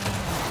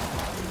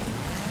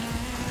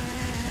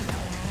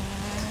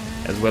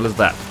 As well as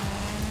that.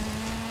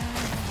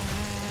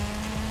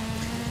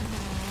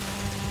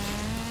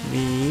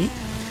 Me.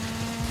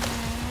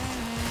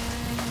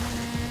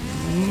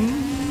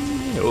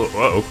 Oh,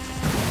 uh-oh.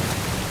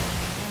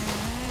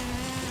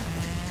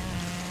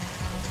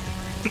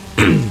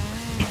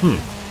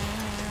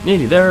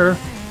 Nearly there.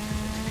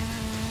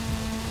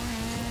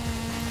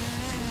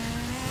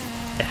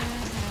 Yeah.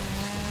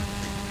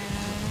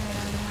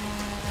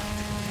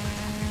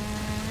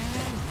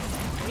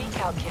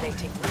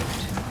 Recalculating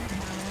route.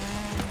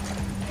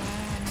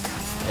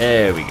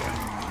 There we go. You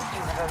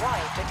have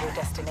arrived at your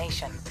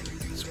destination.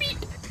 Sweet.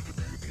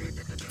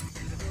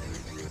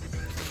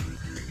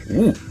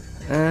 Ooh.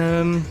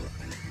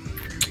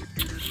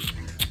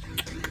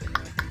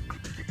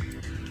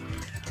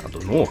 I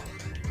don't know.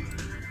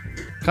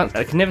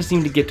 I can never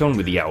seem to get on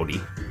with the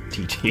Audi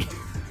TT.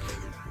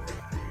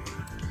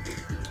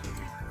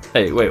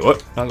 Hey, wait,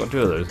 what? I got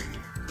 2 of those.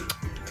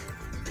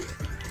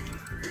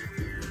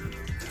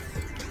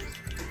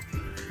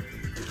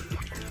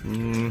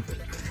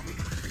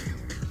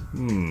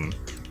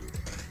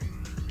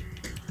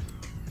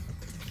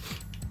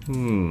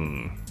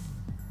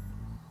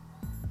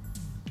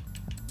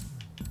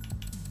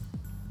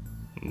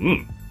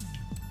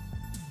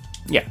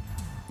 Yeah.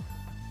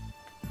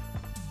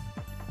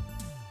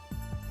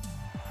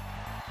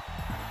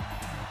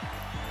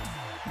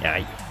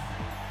 Yeah.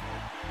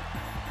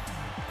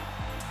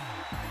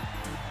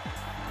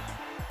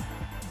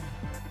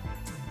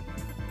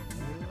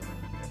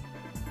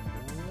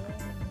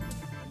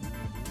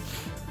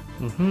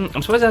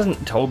 I'm surprised it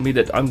hasn't told me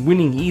that I'm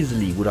winning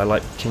easily. Would I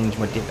like to change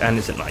my diff? And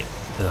it's at night.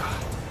 Ugh.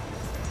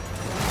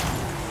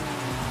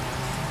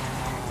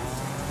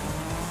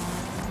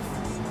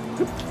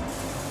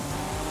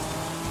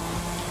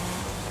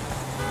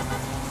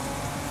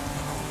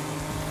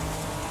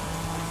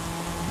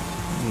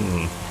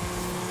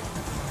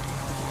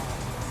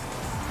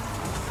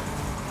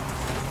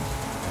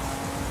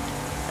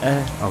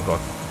 Oh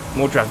god,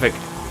 more traffic.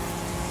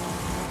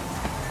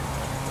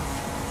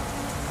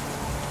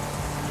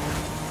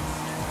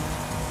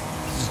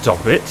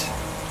 Stop it.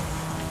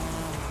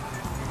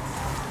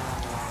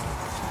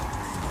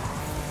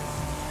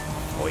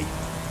 Oi.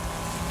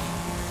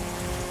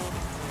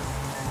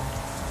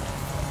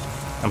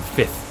 I'm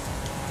 5th.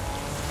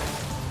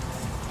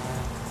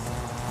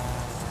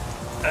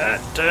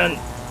 Turn.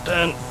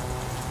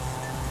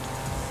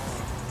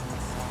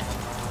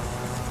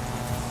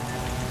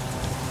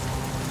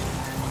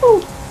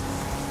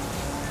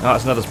 Oh,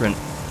 it's another sprint.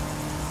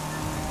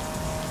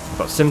 I've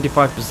got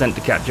 75%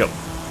 to catch up.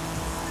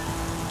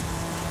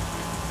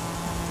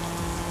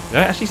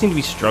 I actually seem to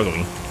be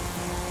struggling.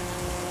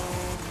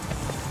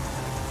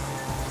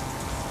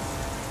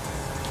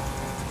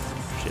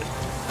 Shit.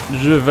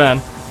 The van.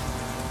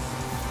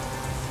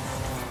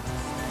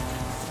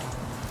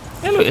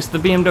 Hey look, it's the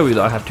BMW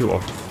that I have two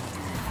of.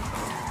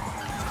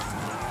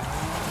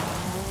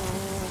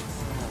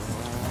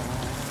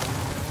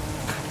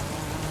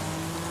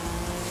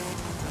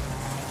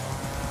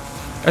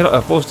 I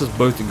forced us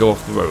both to go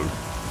off the road.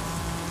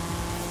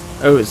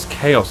 Oh, it's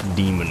Chaos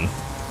Demon.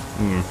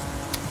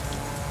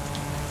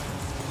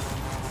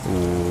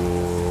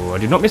 Ooh, I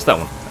did not miss that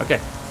one. Okay.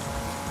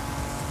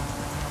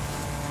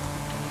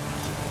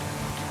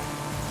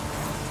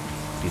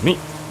 Excuse me.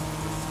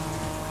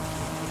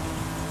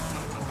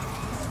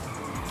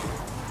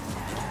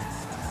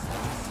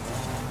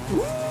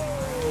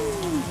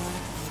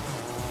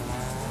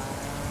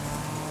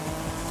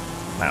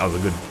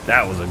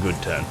 That was a good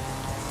turn.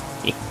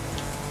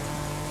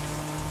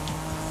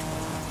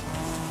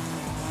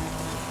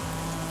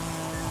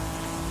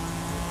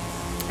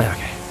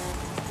 Okay.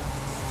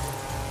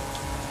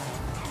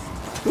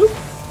 Whoop.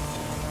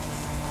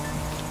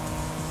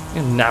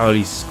 And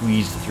narrowly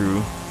squeezed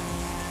through.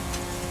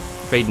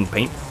 Fade and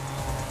paint.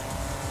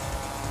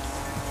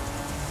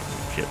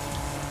 Shit.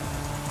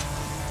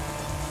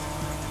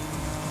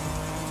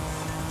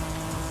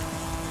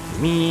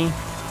 Me.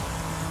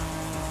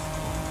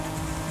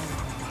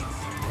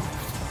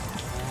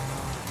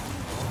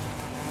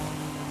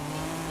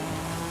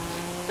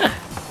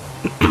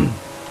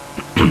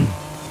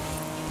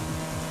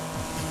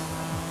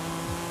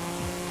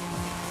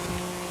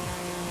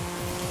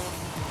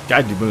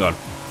 God, move on.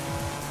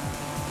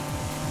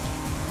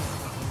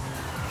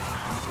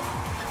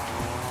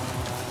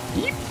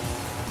 Yeep.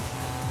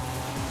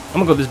 I'm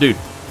gonna go with this dude.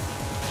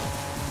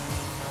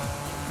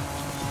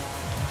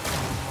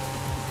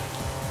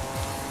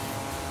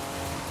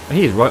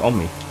 He is right on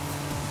me.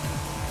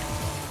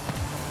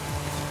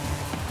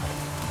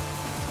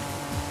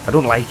 I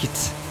don't like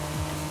it.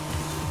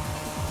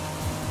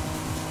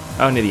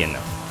 Oh, near the end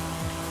now.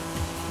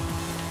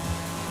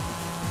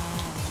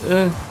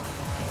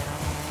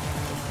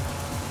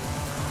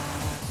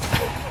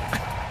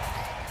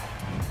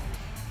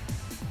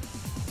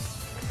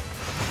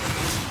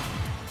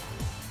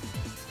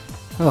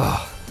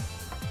 Oh.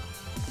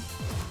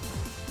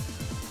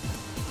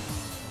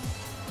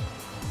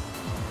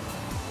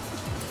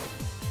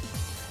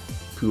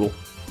 Cool.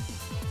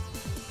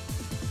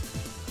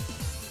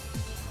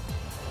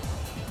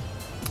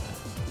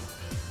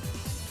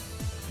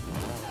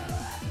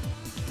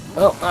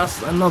 Oh,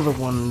 that's another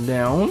one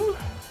down.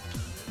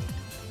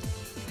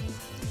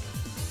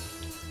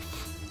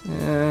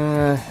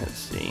 Let's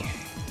see.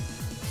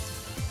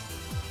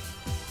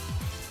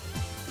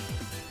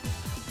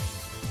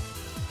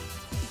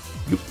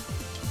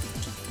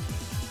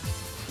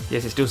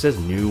 Yes, it still says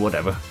new,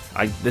 whatever.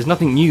 There's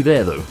nothing new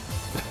there, though.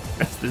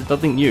 There's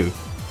nothing new.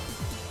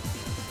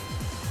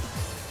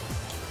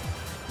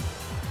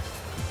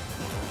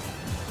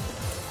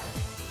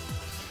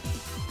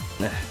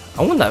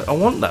 I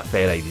want that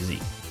Fair Lady Z.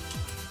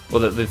 Or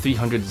the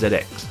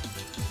 300ZX.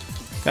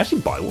 Can I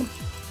actually buy one?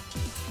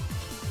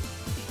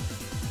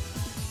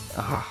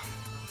 Ah.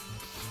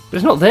 But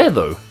it's not there,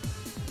 though.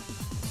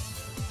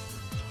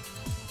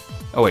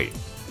 Oh, wait.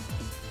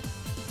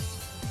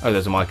 Oh,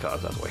 those are my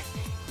cars, that's why.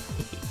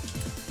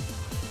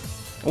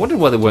 I wondered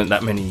why there weren't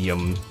that many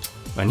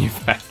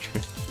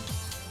manufacturers.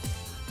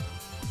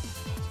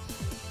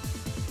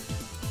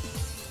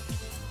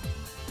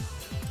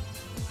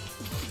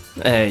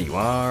 There you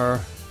are.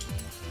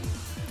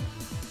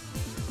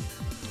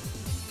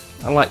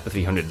 I like the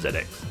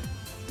 300ZX.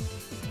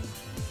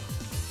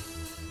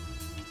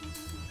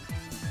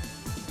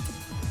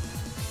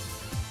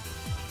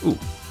 Ooh.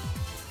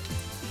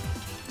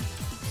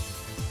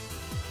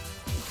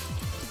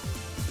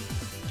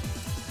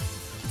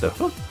 The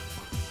fuck?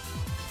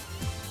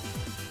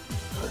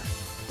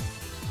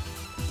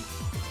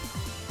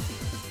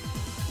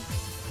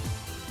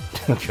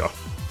 Sure.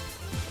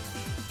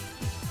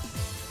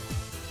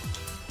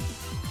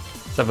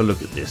 Let's have a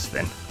look at this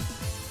then.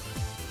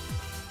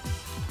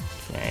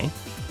 Okay.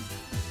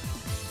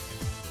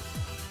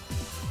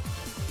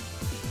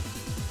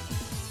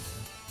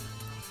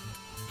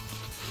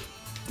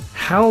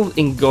 How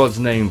in God's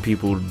name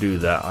people do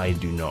that, I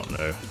do not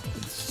know.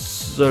 It's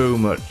so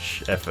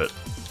much effort.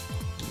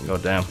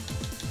 God damn.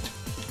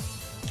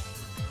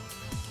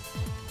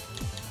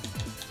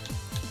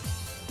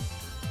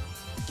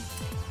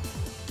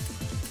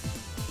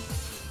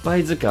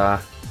 Buy the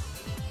car.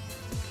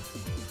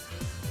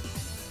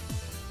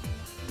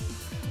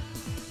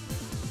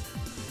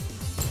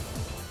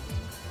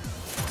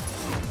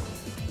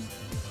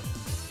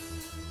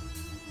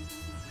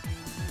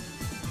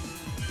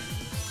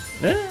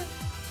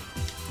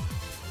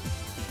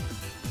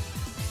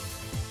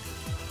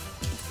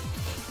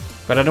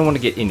 But I don't want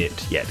to get in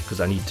it yet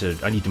because I need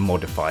to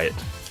modify it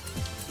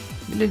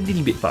a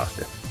little bit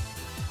faster.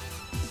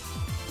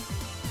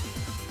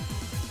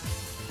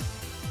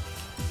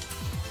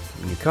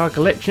 New car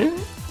collection.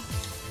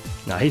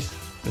 Nice.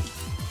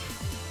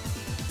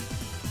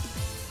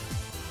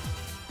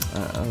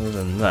 Other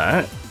than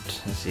that,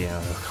 let's see.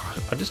 Oh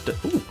God, I just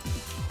ooh.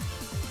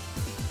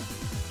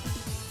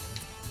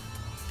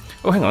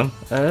 Oh, hang on.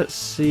 Let's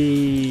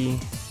see.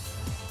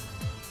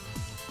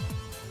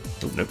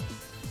 Oh no.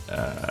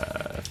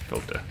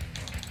 Filter.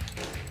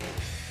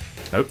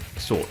 Nope.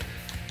 Sort.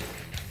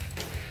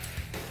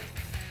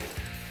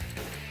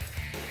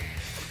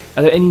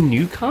 Are there any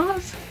new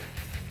cars?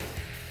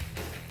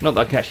 Not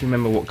that I can actually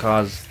remember what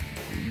cars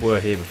were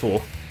here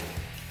before.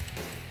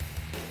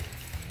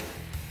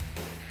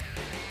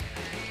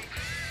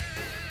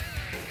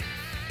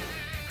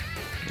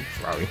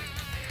 Ferrari.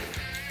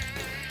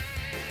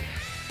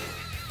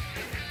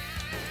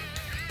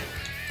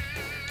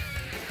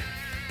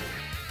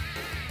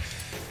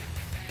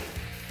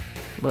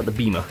 What about the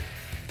Beamer?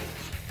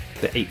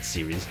 The 8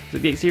 Series. Is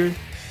it the 8 Series?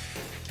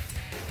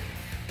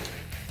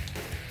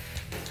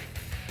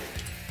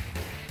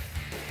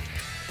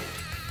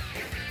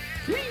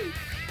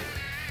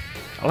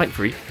 I like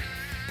free.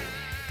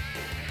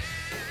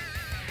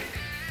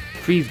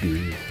 Free's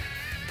good.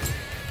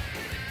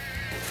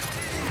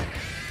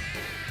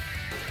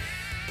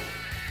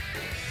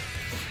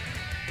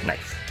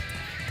 Nice.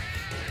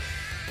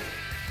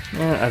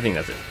 Yeah, I think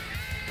that's it.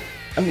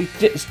 I mean,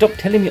 stop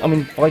telling me I'm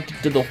invited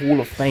to the Hall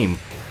of Fame.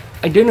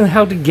 I don't know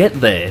how to get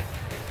there.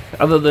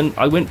 Other than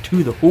I went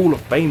to the Hall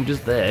of Fame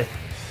just there.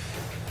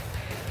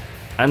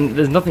 And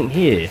there's nothing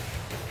here.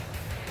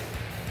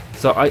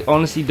 So I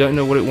honestly don't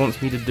know what it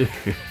wants me to do.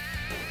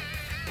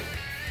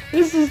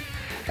 This is...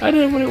 I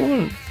don't know what it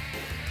wants.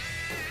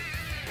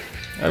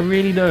 I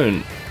really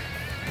don't.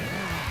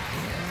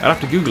 I'll have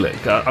to Google it.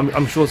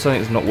 I'm sure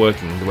something's not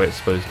working the way it's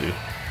supposed to.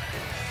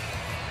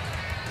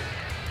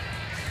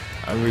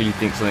 I really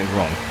think something's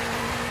wrong.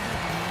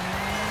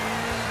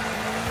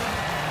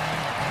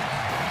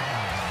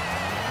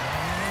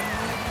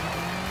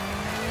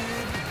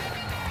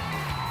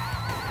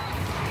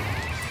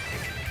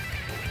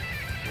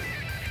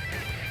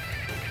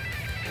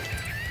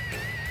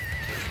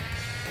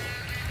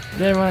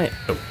 There I...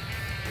 Oh.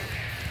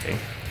 Okay.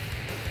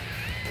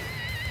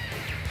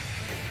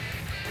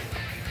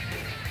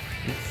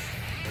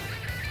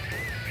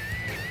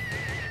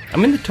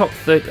 I'm in the top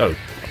 30... Oh,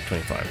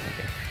 25.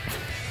 Okay.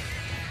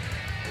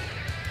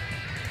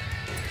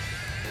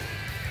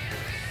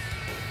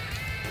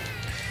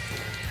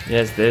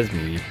 Yes, there's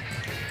me.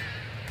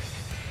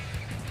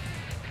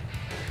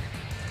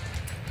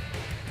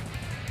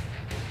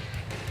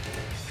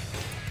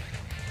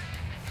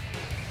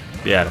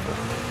 Beautiful.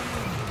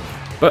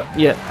 But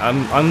yeah,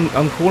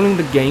 I'm calling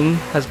the game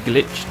has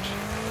glitched,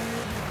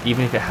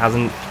 even if it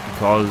hasn't,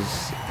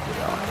 because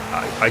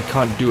I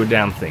can't do a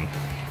damn thing.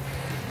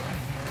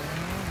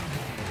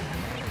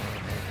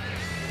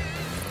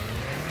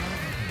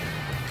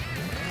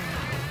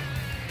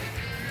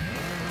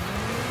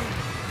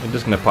 I'm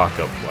just gonna park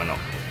up, why not?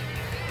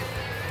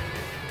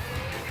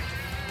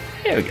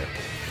 There we go.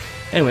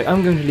 Anyway,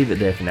 I'm going to leave it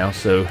there for now,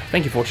 so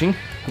thank you for watching.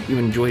 Hope you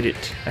enjoyed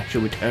it. I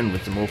shall return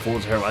with some more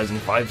Forza Horizon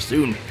 5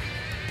 soon.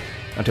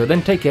 Until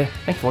then, take care,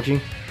 thanks for watching,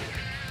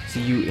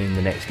 see you in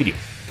the next video.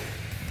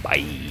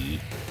 Bye!